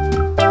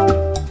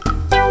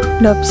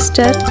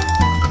 lobster,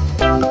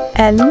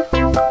 L,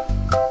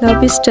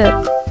 lobster.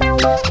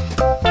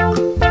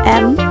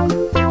 M,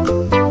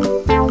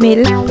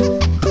 milk,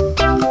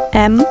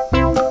 M,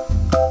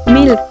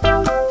 milk.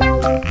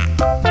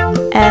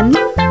 N,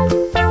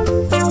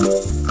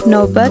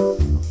 nobot,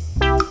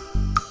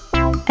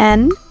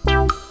 N,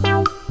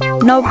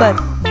 nobot.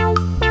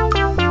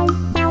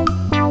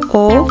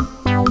 O,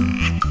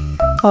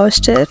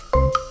 oyster,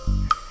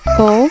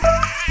 O,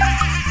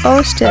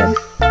 oyster.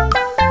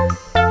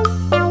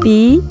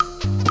 P,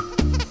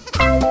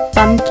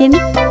 pumpkin,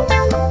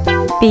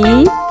 P,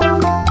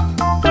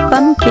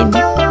 pumpkin.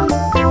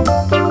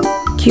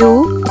 Q,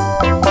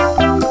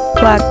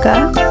 quokka,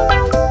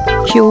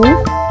 Q,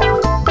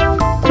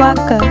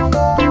 quokka.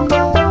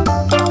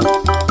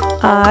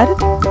 R,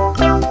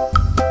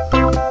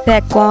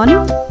 raccoon,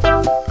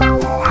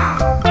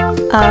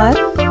 R,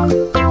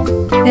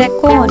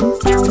 raccoon.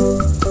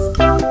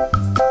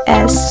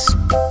 S,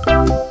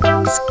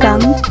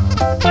 skunk,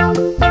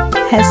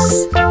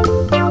 S,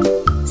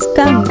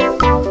 skunk.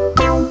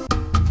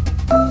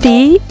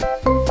 T,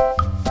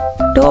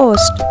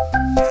 toast,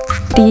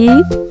 T,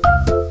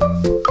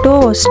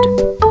 toast.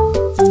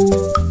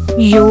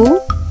 U,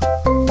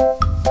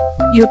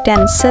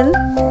 utensil,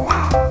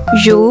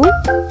 U,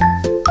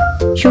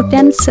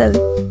 utensil.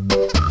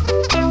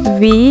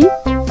 V,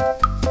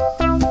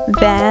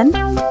 van,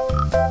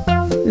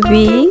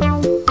 V,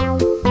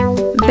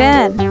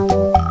 van.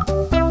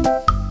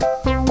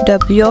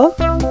 W,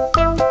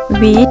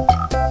 wheat,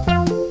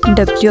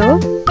 W,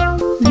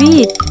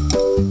 wheat.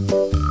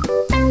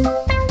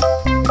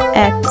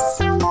 X,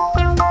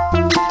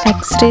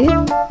 X-ray,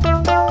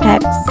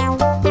 X,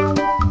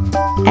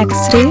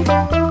 X-ray.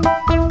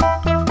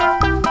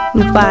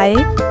 Y,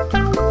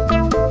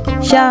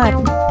 yarn,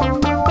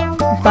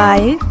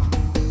 Y,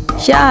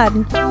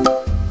 yarn.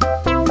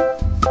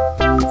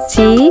 Z,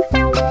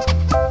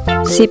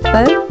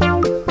 zipper,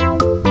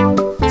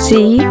 Z,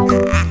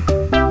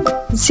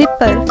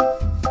 zipper.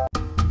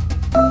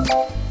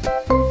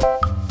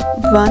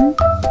 1,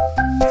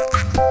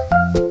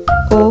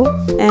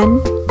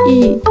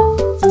 O-N-E,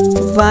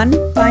 one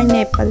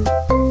pineapple,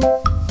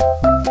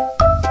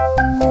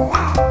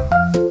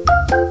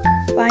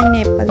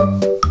 pineapple.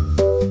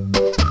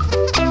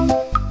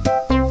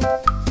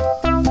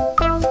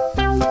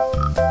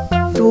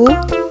 2,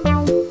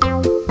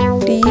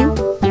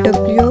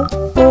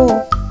 T-W-O,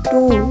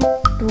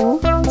 two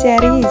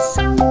cherries,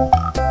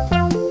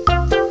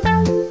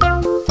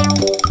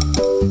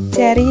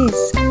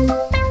 cherries.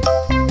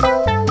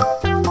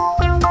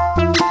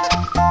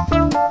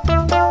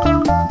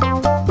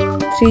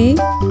 3,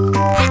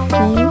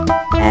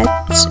 T-H-R-E-E,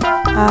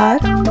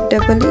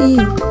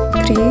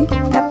 3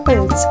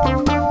 apples,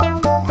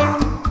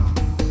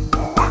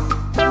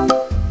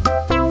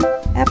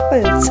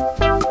 apples.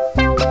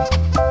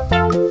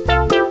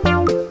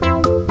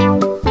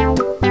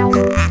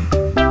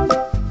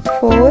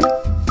 4,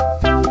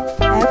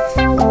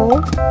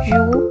 F-O-U-R,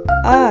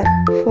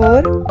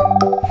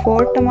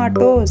 4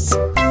 tomatoes,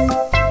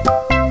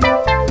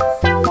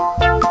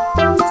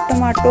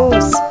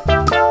 tomatoes.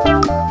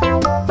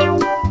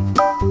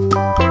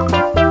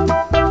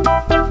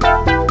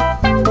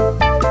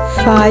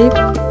 5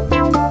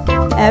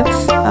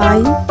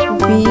 FIVE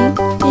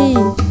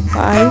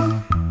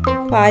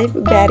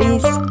 5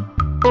 berries.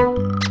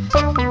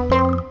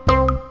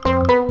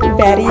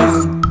 Berries.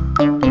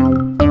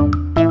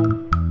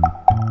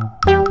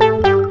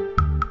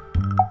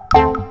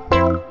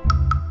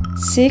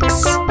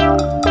 6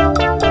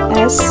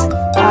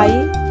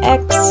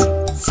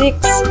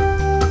 SIX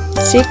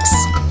 6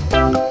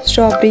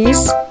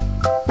 strawberries.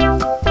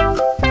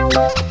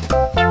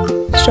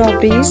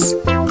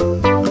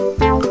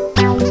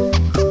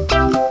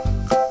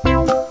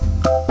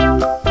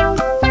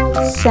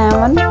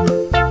 7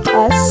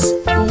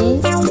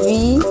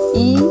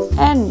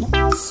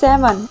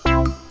 SEVEN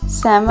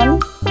 7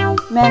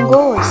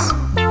 mangoes.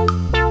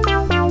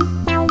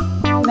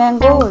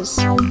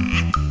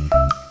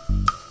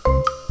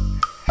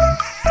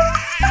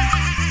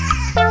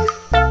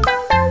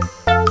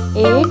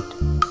 8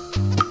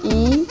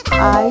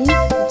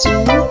 EIGHT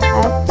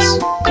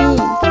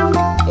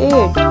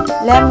 8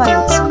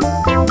 lemons.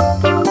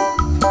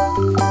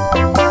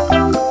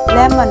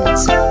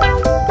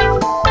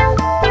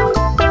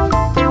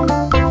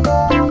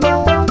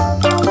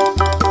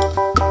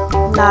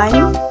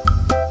 9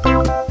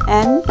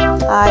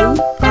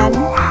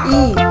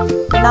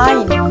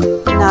 NINE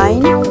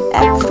 9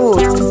 egg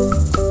fruit.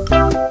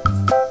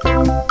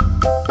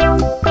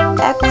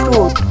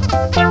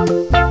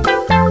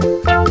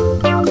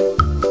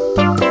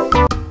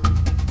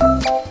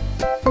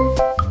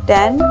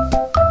 10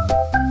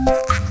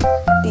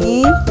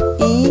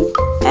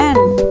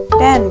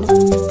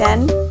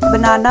 10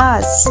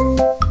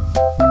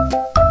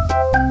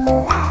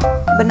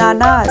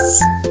 bananas.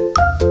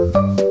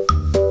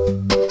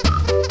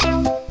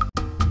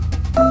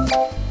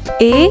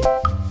 8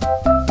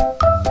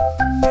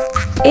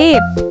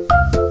 ape.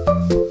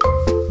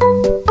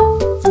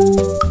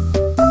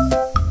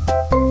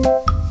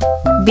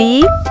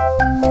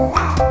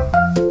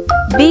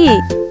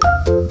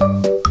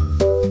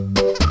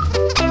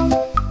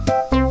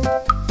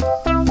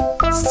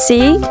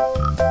 'C'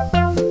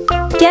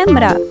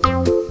 camera.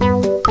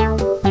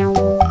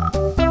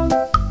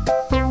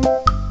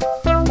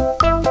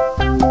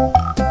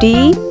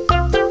 'D'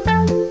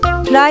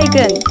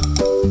 dragon.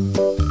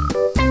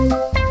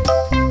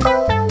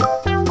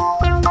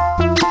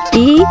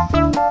 'E'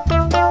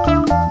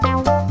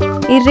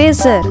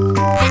 eraser.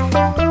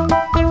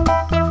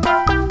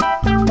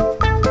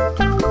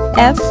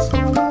 'F'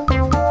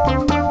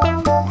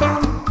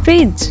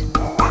 fridge.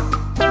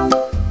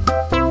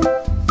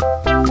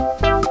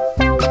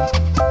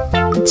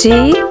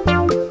 'G'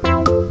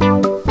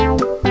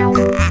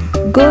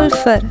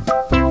 golfer.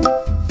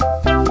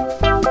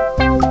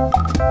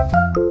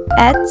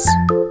 'H'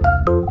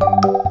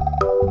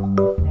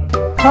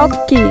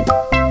 hockey.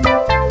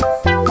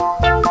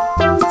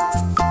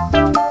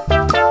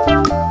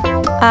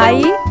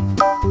 'I'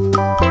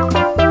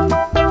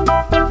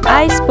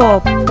 ice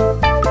pop.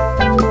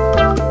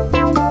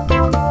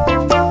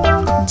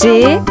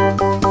 'J'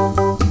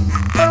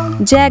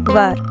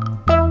 jaguar.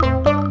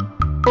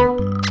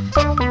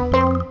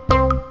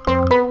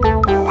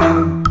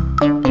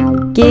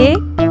 'K'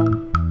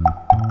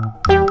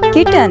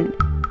 kitten.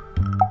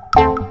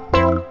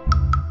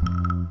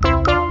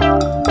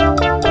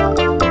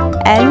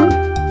 'L'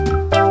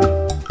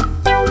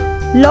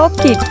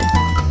 locket.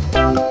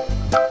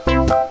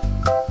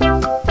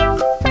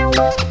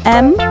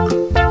 'M'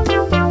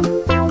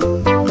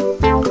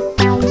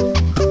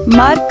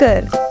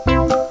 marker.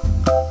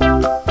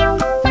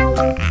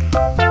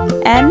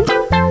 'N'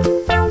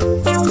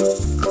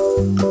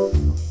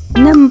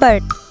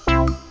 numbered.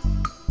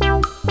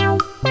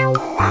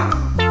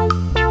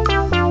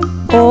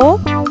 'O'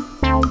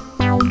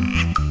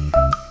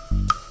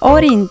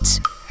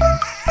 orange.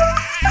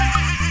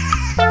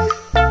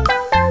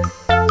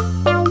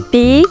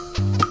 'P'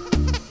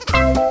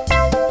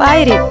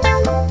 pirate.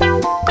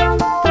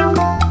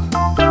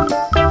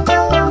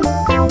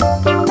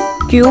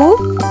 'Q'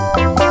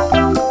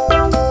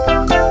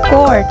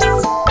 quartz.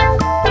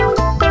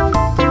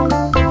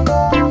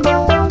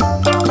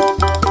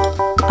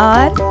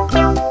 'R'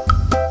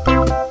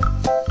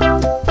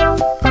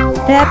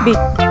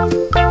 rabbit.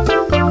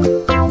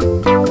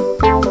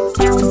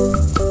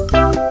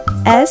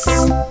 'S'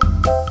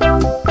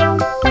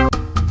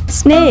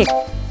 snake.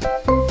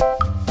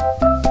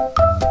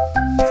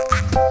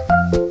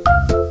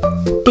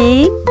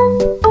 'T'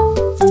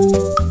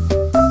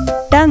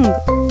 tongue.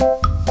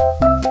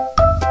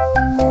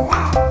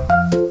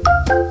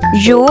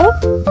 'U'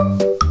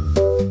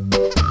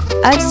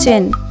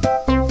 urchin.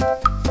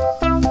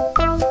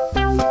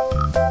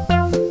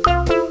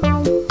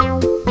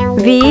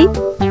 'V'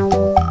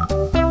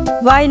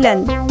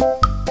 violin.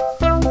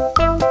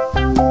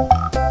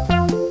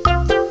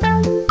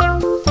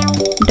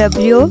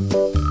 'W'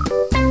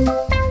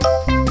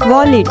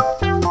 wallet.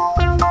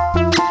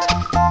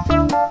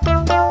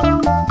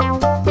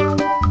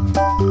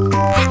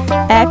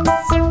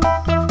 'X'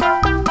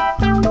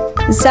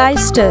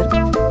 Zeister.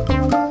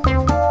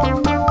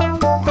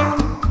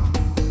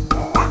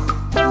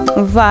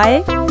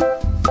 'Y'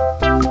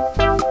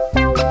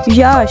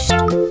 Yacht.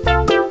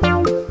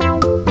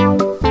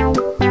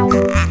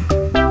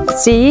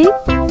 Z,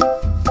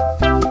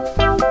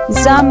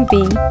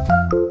 zombie.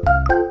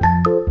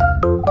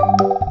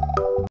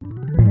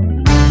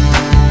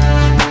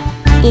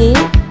 A,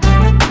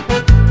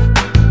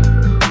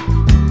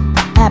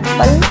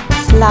 apple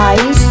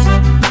slice,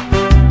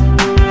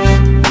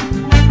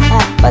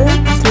 apple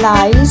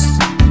slice.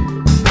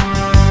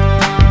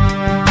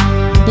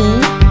 B,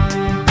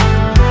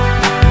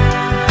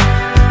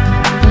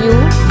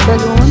 blue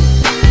balloon,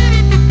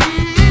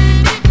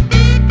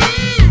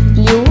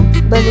 blue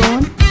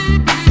balloon.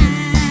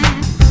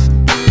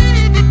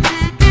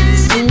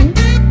 C,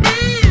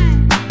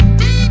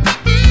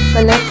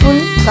 colorful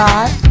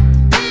car,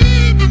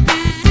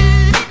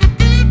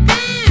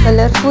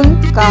 colorful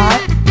car.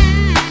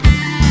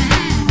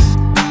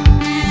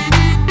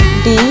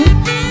 D,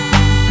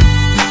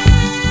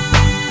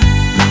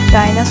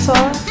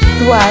 dinosaur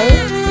toy,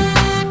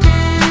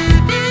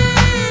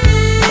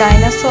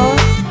 dinosaur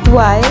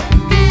toy.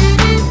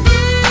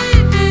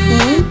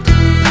 E,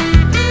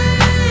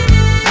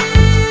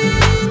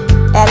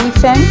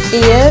 elephant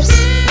ears,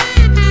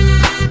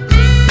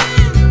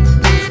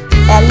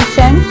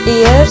 elephant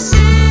ears.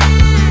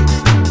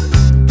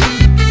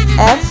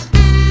 F,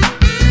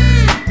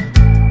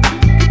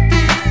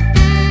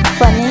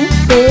 funny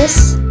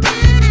face,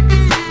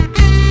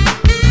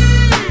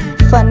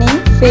 funny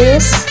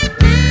face.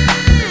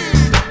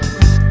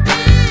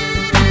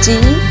 G,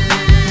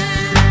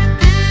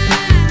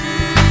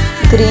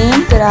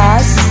 green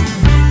grass,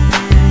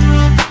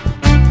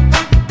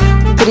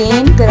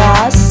 green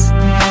grass.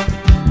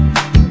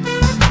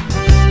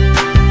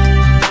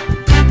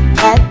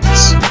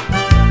 H,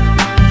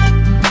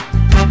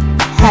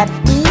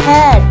 happy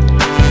hat,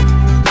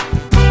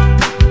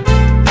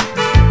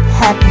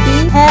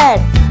 happy hat.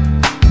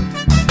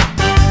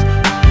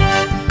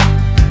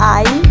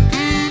 I,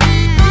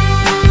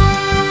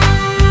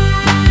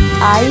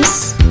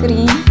 ice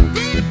cream,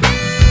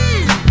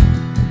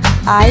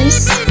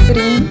 ice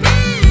cream.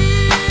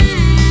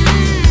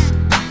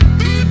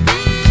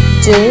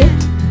 J,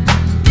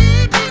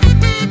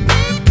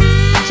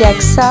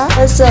 jigsaw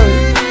puzzle,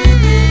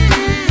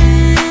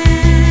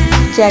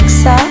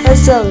 jigsaw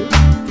puzzle.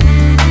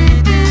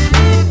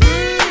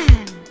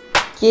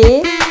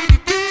 K,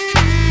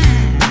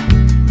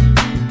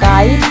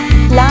 kite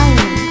line,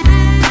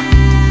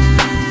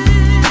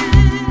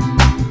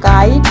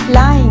 kite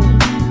line.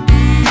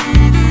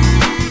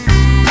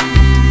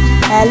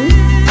 L,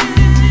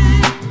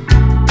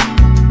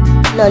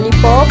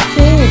 lollipop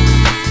feet,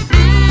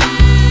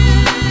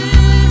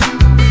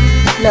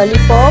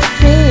 lollipop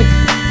feet.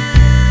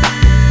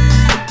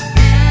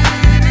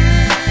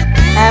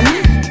 M,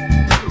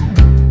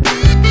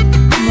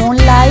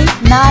 moonlight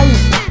night,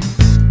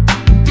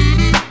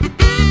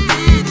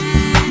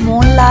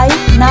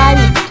 moonlight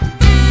night.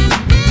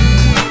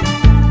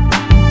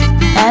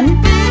 N,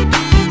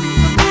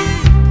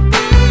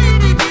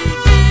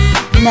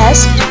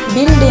 nest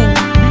building,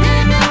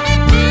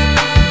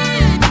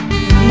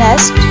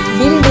 nest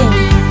building.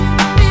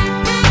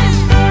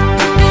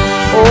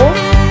 O,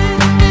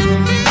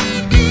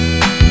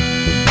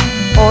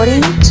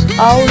 orange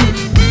owl,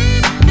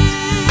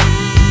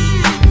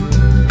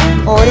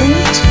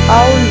 orange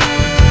owl.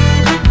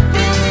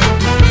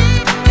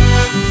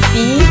 P,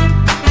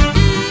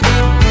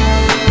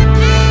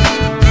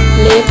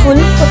 playful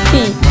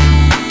puppy,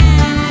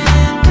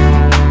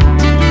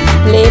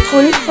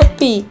 playful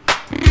puppy.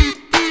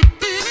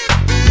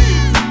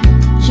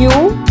 Q,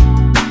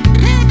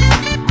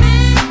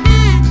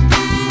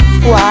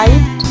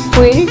 white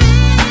quilt,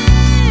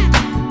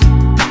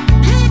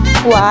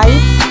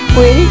 white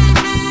quilt.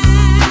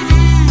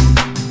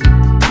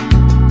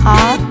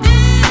 R,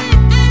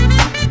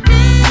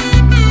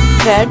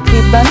 red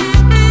ribbon,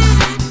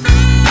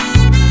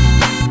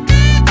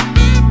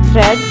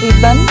 red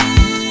ribbon.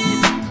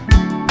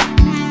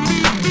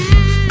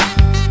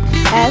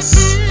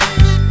 S,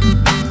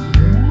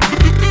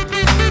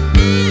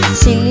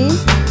 silly,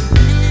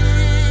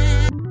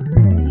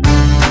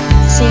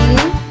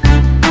 silly.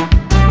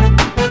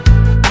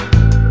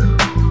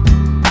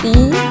 T,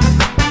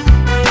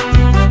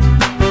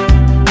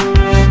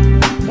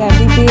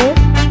 teddy bear,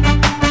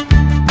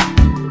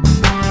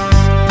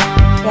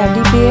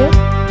 teddy bear.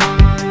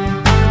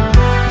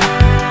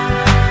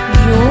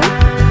 U,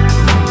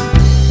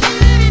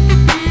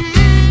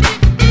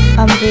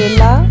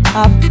 umbrella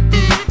up,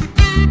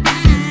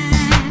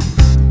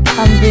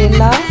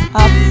 umbrella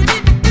up.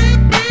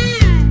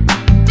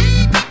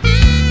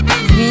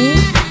 V,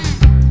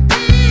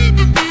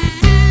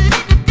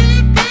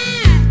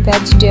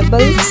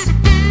 vegetables,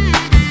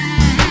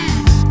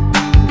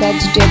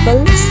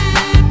 vegetables.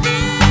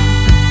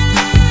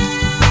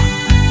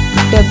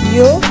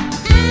 W,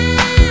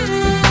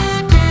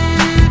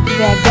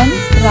 wagon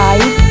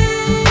ride,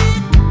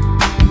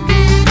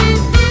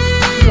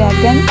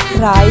 wagon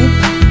ride.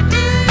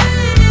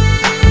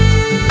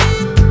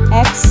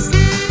 X,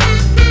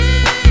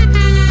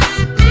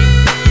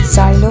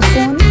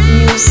 xylophone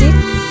music,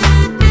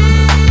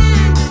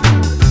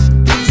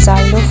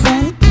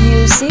 xylophone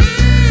music.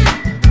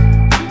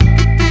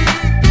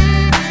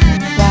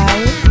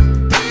 Y,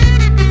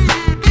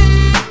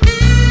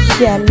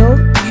 yellow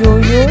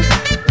yo-yo,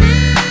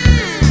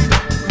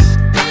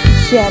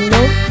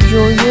 yellow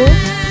yo-yo.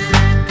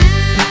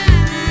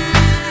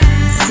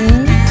 Z,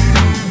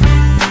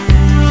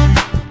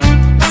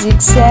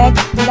 zigzag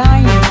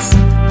lines,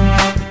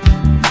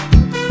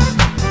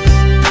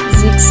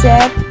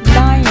 zigzag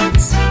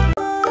lines.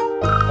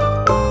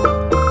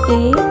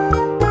 A,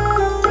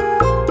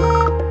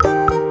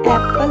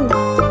 apple,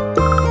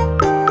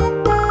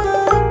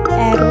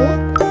 arrow,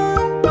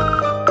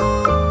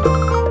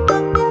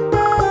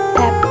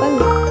 apple,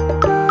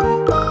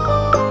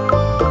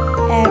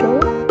 arrow.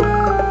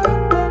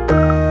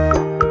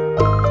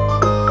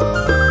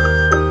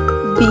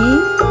 B,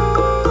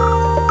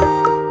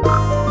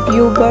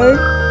 bluebird,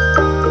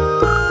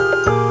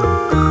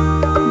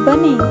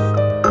 bunny,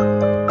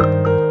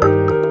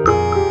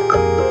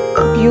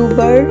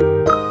 bluebird,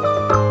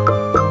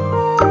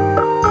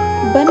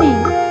 bunny.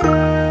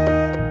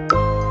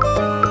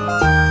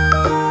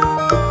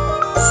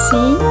 C,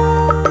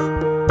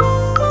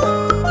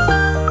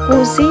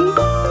 cozy,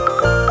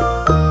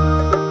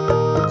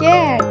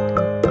 cat,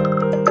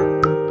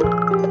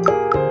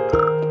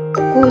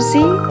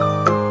 cozy,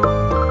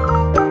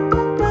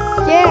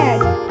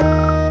 cat.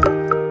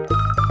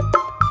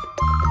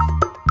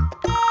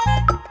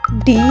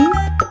 D,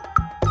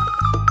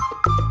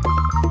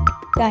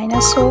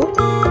 dinosaur,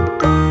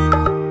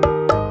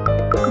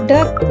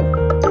 duck,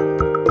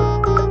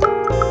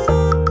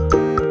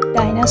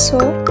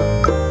 dinosaur,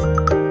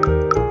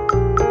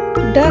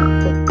 duck.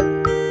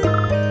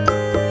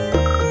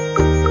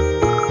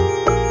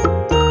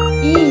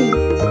 E,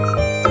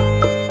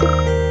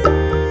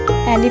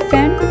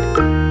 elephant,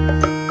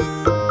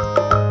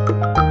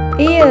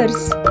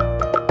 ears,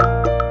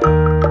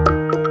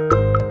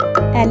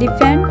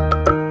 elephant,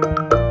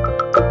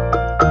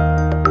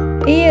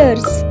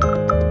 ears.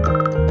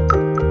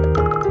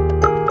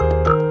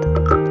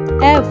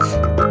 F,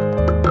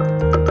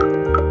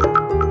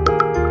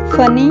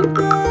 funny,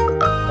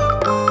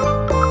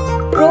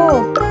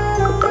 frog,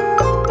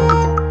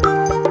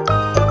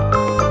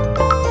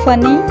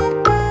 funny,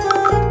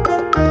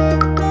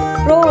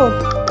 frog.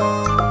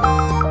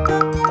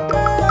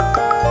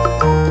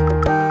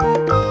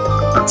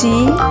 G,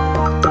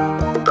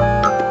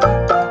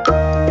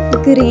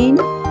 green,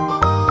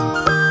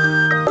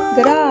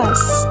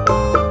 grass,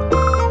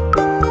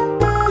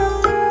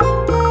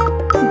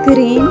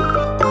 green,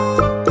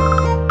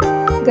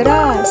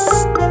 grass.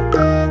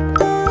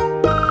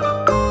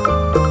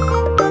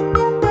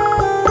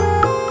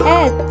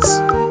 H,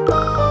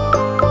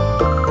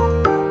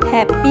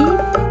 happy,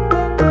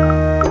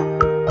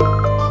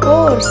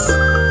 horse,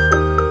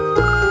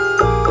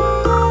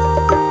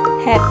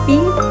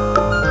 happy,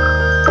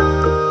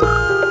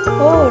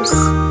 horse.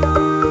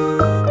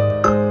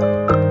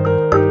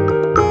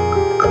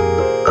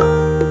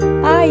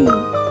 I,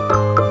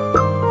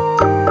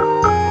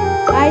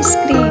 ice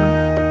cream,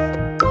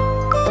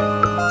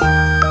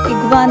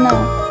 iguana,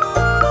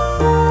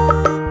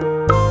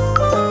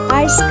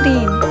 ice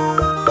cream,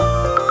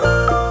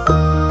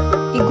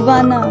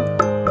 iguana.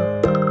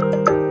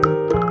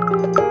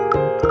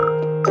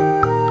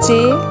 J,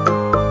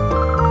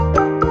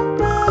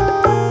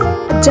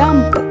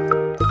 jump,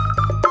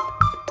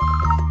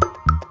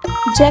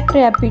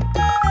 jackrabbit,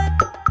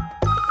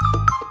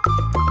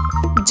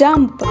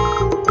 jump,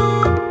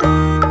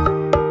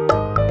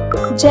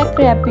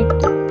 jackrabbit.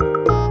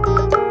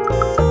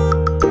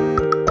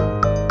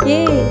 K,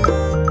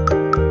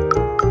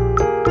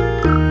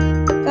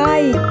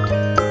 kite,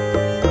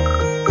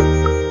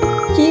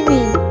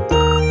 kiwi,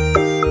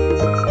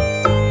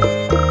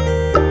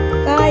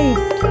 kite,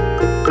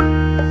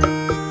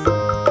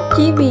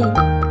 kiwi.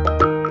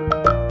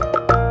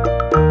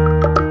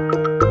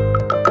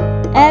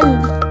 L,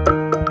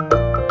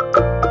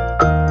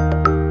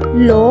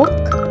 lock,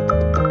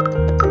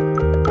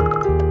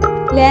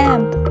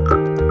 lamp,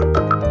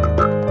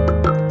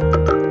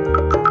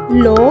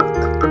 lock,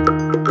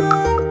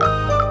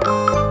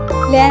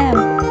 lamp.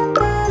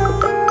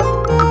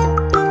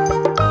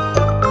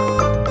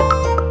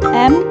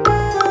 M,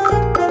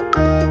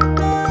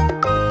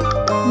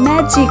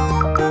 magic,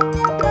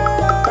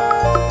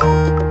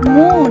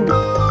 moon,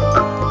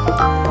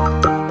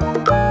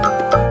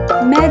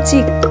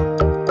 magic,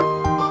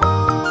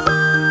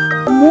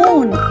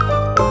 moon.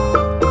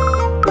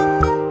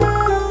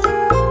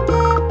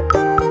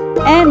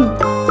 N,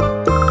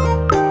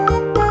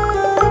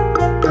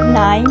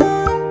 9,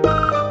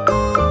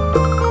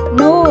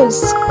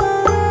 nose,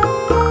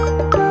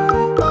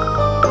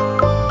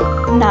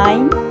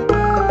 9,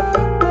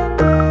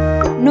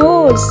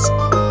 nose.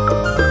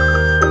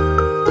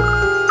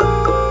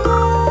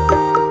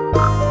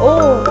 O,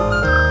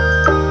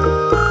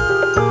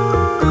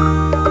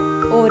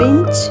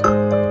 orange,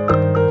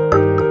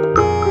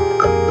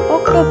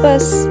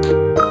 octopus,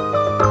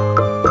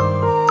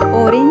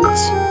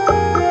 orange,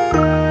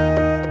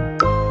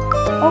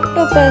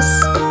 octopus.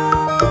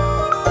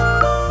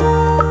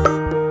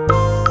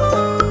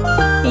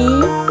 P,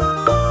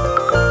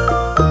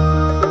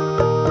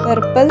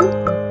 purple,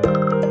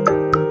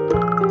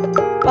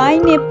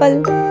 pineapple,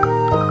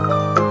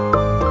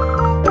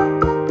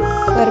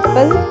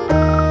 purple,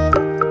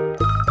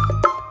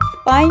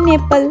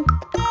 pineapple,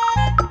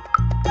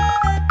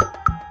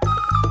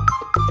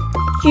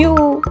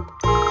 Q,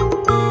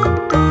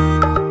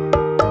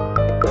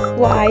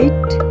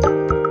 white,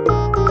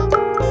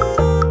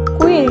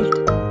 quilt,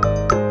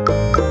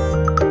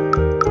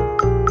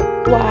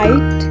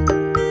 white,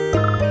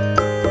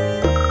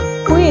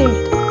 quilt,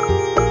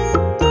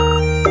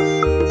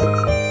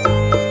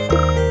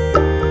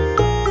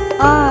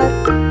 R,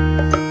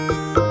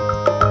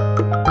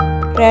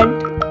 red,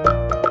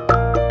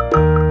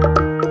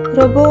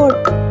 robot,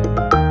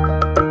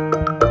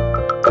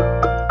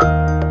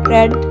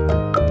 red,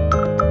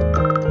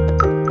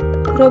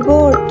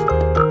 robot,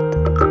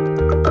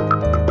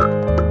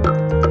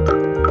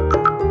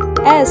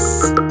 S,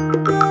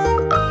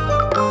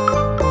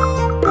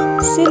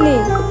 silly,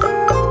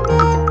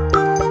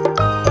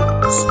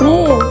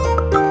 snail,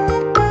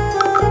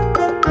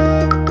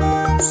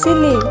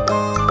 silly,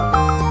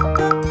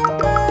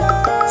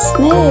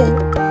 snail,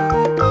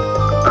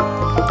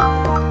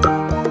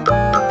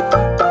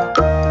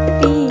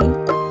 T,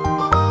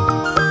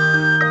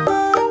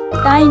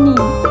 tiny,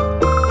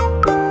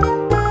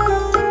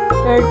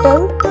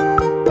 turtle,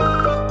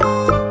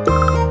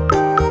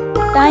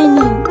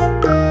 tiny,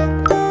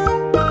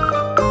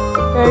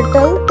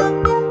 turtle,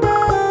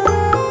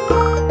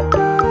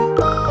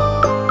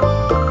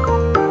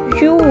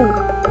 U,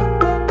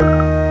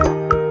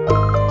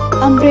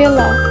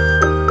 umbrella,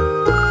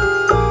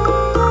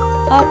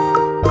 up,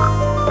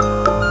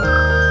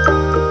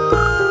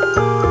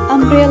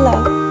 umbrella,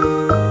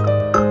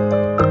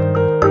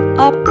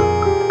 up,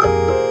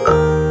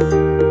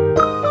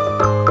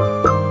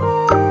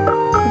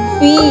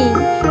 V,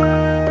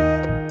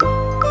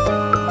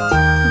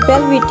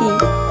 velvety,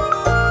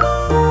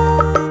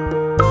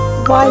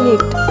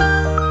 violet,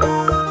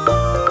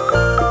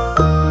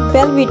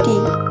 velvety,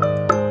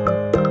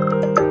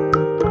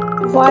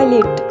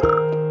 violet,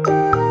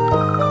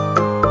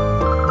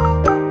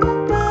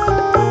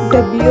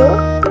 W,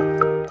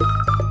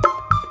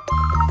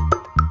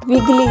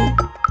 wiggly,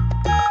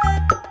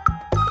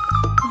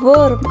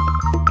 worm,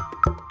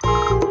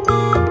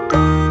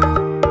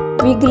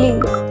 wiggly,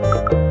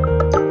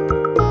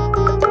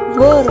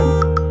 worm,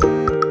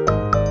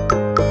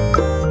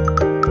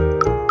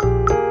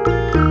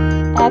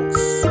 X,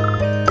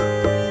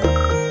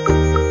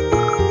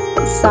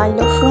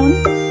 xylophone,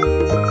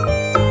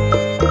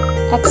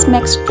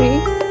 X-Max tree,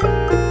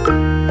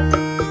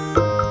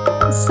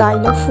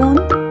 xylophone,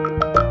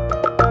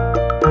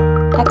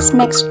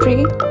 X-Max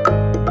tree,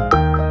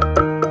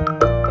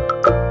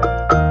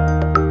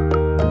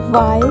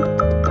 Y,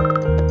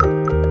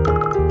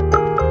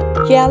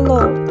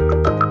 yellow,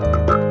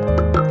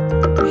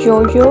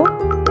 yo-yo,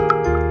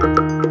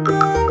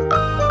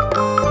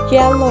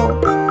 yellow,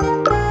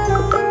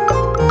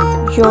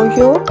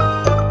 yo-yo,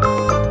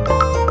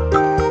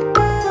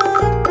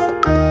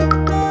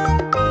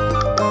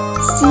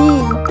 C,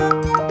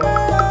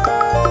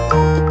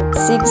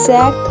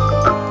 zigzag,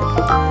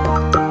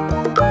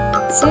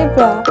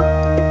 zebra,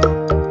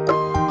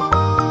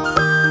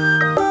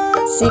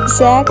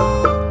 zigzag,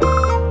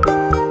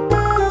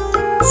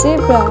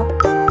 zebra,